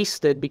was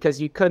wasted because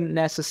you couldn't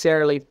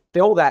necessarily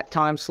fill that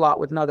time slot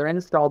with another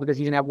install because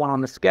you didn't have one on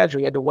the schedule.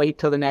 You had to wait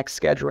till the next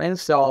scheduled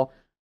install.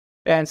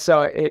 And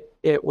so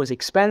it was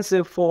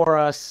expensive for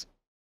us.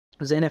 It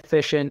was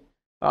inefficient.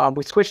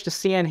 We switched to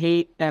CN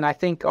Heat, and I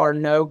think our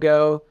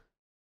no-go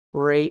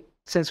rate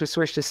since we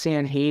switched to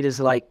CN Heat is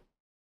like,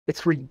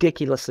 it's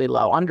ridiculously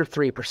low, under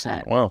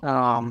 3%.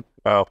 Wow.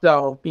 Wow.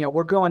 So,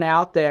 we're going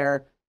out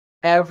there.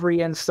 Every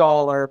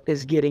installer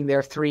is getting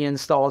their 3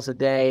 installs a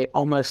day,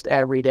 almost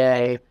every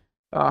day.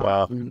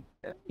 Wow.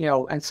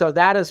 And so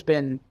that has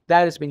been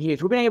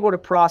huge. We've been able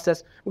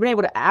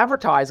to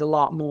advertise a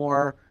lot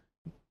more,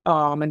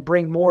 and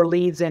bring more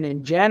leads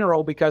in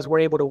general, because we're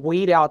able to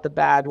weed out the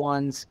bad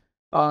ones.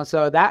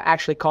 So that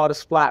actually caught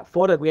us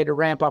flat-footed. We had to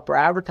ramp up our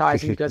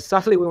advertising because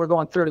suddenly we were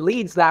going through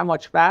leads that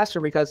much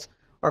faster because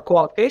our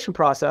qualification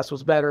process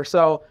was better.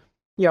 So,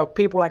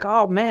 people are like,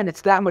 oh man,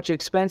 it's that much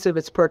expensive.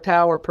 It's per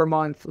tower per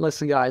month.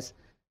 Listen, guys,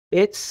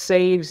 it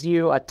saves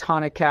you a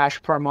ton of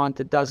cash per month.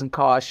 It doesn't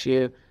cost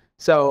you.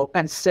 So,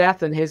 and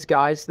Seth and his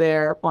guys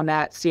there on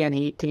that CN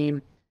Heat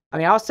team, I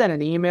mean, I'll send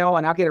an email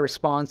and I'll get a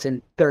response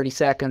in 30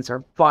 seconds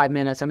or 5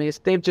 minutes. I mean,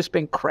 they've just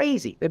been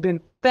crazy. They've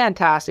been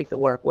fantastic to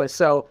work with.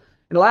 So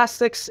in the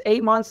last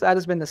 6-8 months, that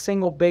has been the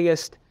single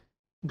biggest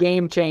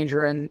game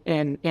changer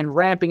in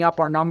ramping up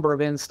our number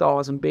of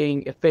installs and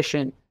being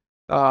efficient.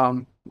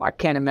 I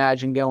can't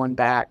imagine going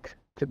back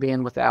to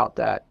being without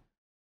that.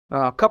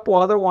 A couple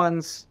other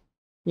ones,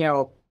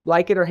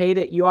 like it or hate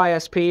it,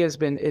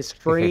 UISP is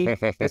free.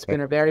 It's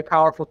been a very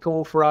powerful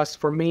tool for us.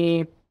 For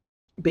me,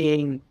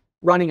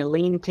 running a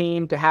lean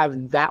team, to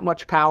have that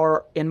much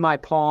power in my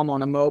palm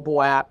on a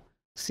mobile app,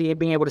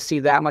 being able to see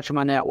that much of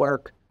my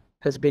network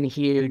has been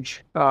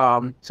huge.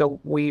 So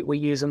we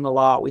use them a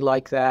lot. We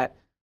like that.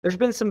 There's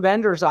been some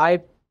vendors I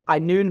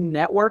knew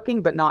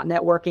networking, but not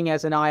networking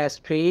as an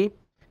ISP.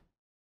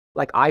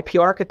 Like IP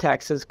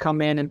Architects has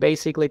come in and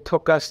basically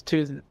took us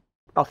to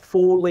a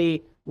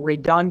fully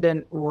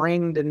redundant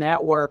ringed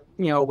network,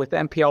 with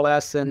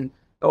MPLS and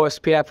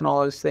OSPF and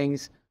all those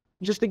things.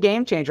 Just a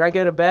game changer. I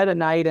go to bed at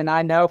night and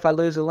I know if I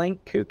lose a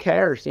link, who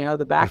cares?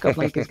 The backup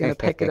link is going to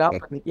pick it up.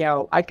 And,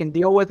 I can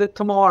deal with it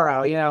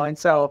tomorrow, and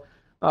so,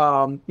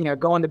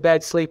 going to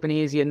bed, sleeping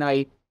easy at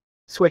night,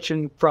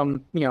 switching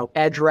from,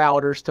 edge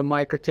routers to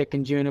MikroTik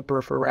and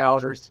Juniper for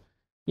routers,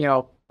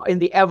 in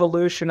the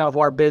evolution of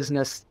our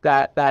business,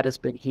 that has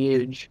been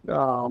huge.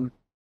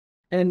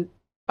 And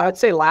I'd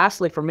say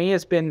lastly for me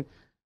has been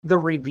the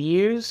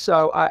reviews.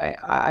 So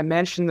I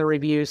mentioned the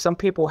reviews. Some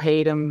people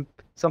hate them.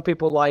 Some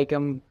people like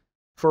them.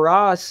 For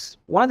us,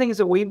 one of the things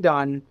that we've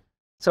done,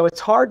 so it's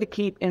hard to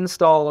keep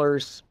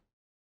installers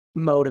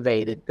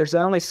motivated. There's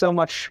only so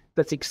much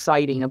that's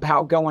exciting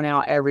about going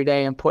out every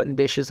day and putting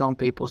dishes on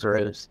people's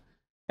roofs.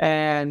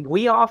 And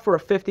we offer a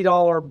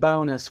 $50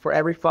 bonus for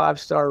every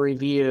 5-star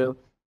review.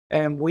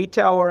 And we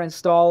tell our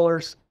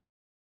installers,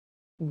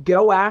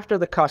 go after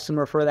the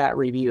customer for that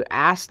review.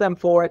 Ask them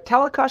for it.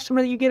 Tell a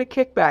customer that you get a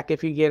kickback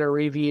if you get a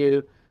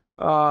review.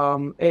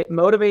 It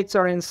motivates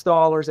our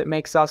installers. It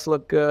makes us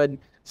look good.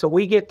 So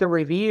we get the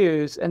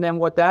reviews. And then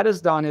what that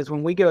has done is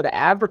when we go to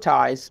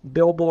advertise,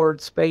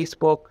 billboards,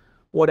 Facebook,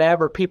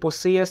 whatever, people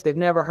see us. They've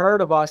never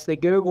heard of us. They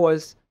Google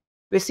us.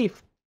 They see,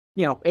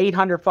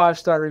 800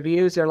 5-star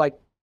reviews. They're like,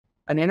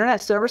 an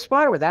internet service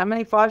provider with that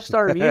many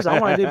 5-star reviews? I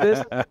want to do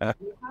business. They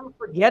kind of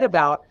forget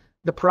about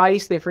the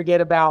price. They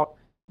forget about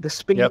the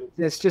speed. Yep.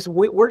 It's just,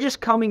 we're just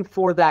coming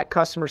for that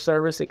customer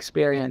service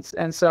experience.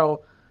 And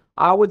so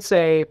I would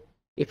say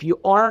if you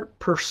aren't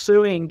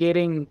pursuing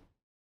getting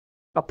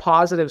a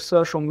positive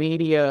social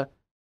media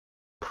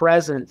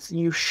presence,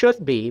 you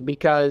should be,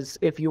 because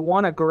if you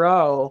want to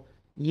grow,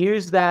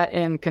 use that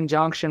in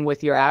conjunction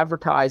with your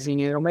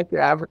advertising. It'll make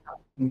your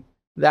advertising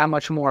that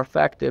much more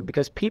effective,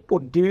 because people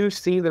do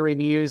see the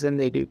reviews and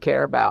they do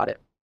care about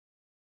it.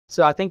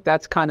 So I think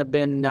that's kind of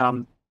been,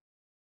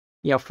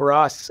 for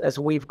us, as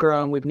we've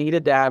grown, we've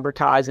needed to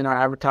advertise, and our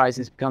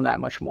advertising has become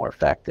that much more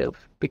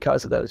effective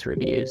because of those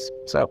reviews.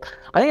 So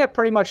I think that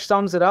pretty much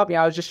sums it up.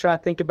 I was just trying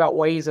to think about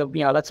ways of,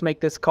 let's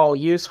make this call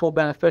useful,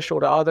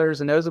 beneficial to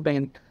others. And those have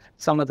been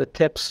some of the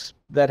tips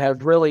that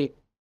they've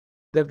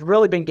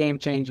really been game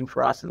changing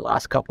for us in the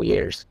last couple of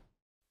years.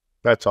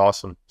 That's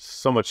awesome.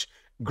 So much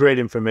great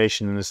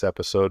information in this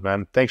episode,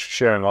 man. Thanks for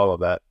sharing all of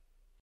that.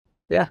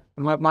 Yeah,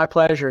 my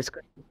pleasure. It's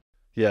great.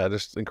 Yeah,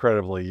 just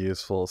incredibly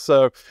useful.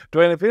 So,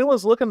 Dwayne, if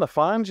anyone's looking to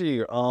find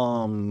you,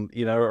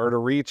 or to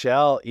reach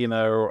out,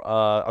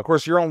 of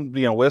course you're on,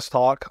 WISP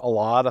Talk a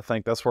lot. I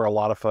think that's where a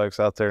lot of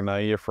folks out there know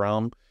you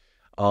from.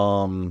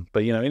 But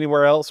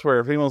anywhere else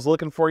where if anyone's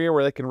looking for you,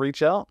 where they can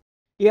reach out?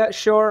 Yeah,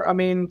 sure. I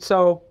mean,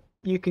 so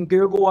you can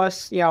Google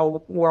us.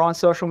 We're on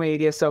social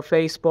media, so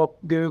Facebook,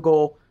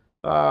 Google.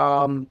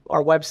 Our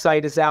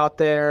website is out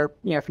there.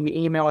 If you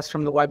email us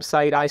from the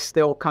website, I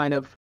still kind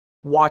of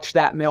watch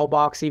that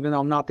mailbox, even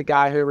though I'm not the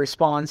guy who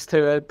responds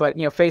to it. But,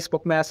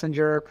 Facebook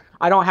Messenger,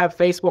 I don't have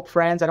Facebook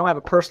friends. I don't have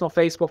a personal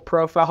Facebook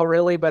profile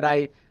really, but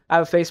I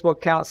have a Facebook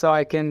account so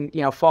I can,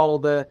 follow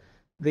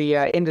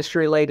the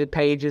industry related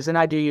pages. And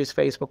I do use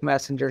Facebook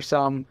Messenger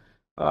some.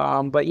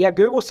 But yeah,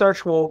 Google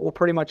search will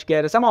pretty much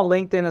get us. I'm on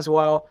LinkedIn as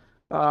well.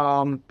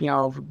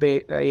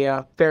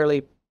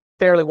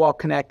 Fairly well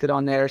connected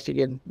on there, so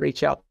you can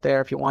reach out there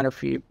if you want.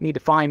 If you need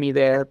to find me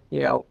there,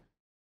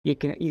 you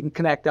can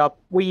connect up.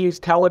 We use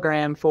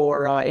Telegram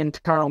for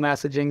internal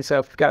messaging, so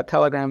if you've got a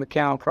Telegram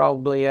account,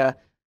 probably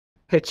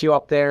hit you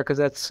up there, because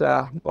that's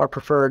our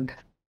preferred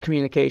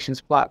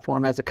communications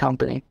platform as a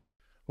company.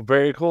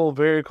 Very cool.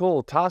 Very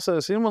cool.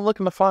 Tassos, anyone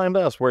looking to find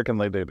us, where can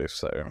they do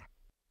so?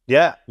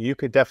 Yeah, you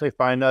could definitely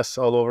find us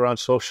all over on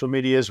social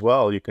media as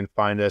well. You can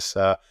find us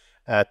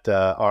at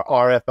our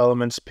RF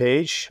Elements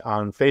page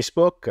on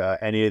Facebook,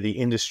 any of the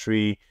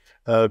industry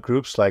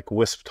groups like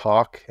WISP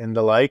Talk and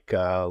the like,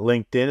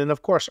 LinkedIn, and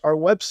of course our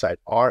website,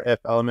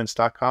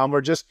 rfelements.com,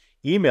 or just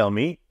email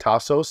me,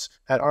 Tassos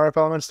at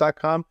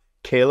rfelements.com,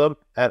 Caleb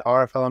at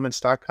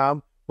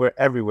rfelements.com. We're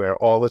everywhere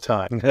all the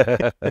time.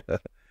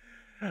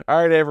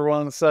 All right,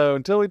 everyone. So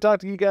until we talk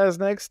to you guys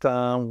next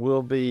time,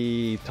 we'll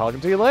be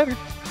talking to you later.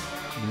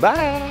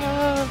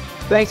 Bye.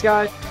 Thanks,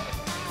 guys.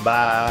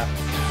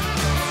 Bye.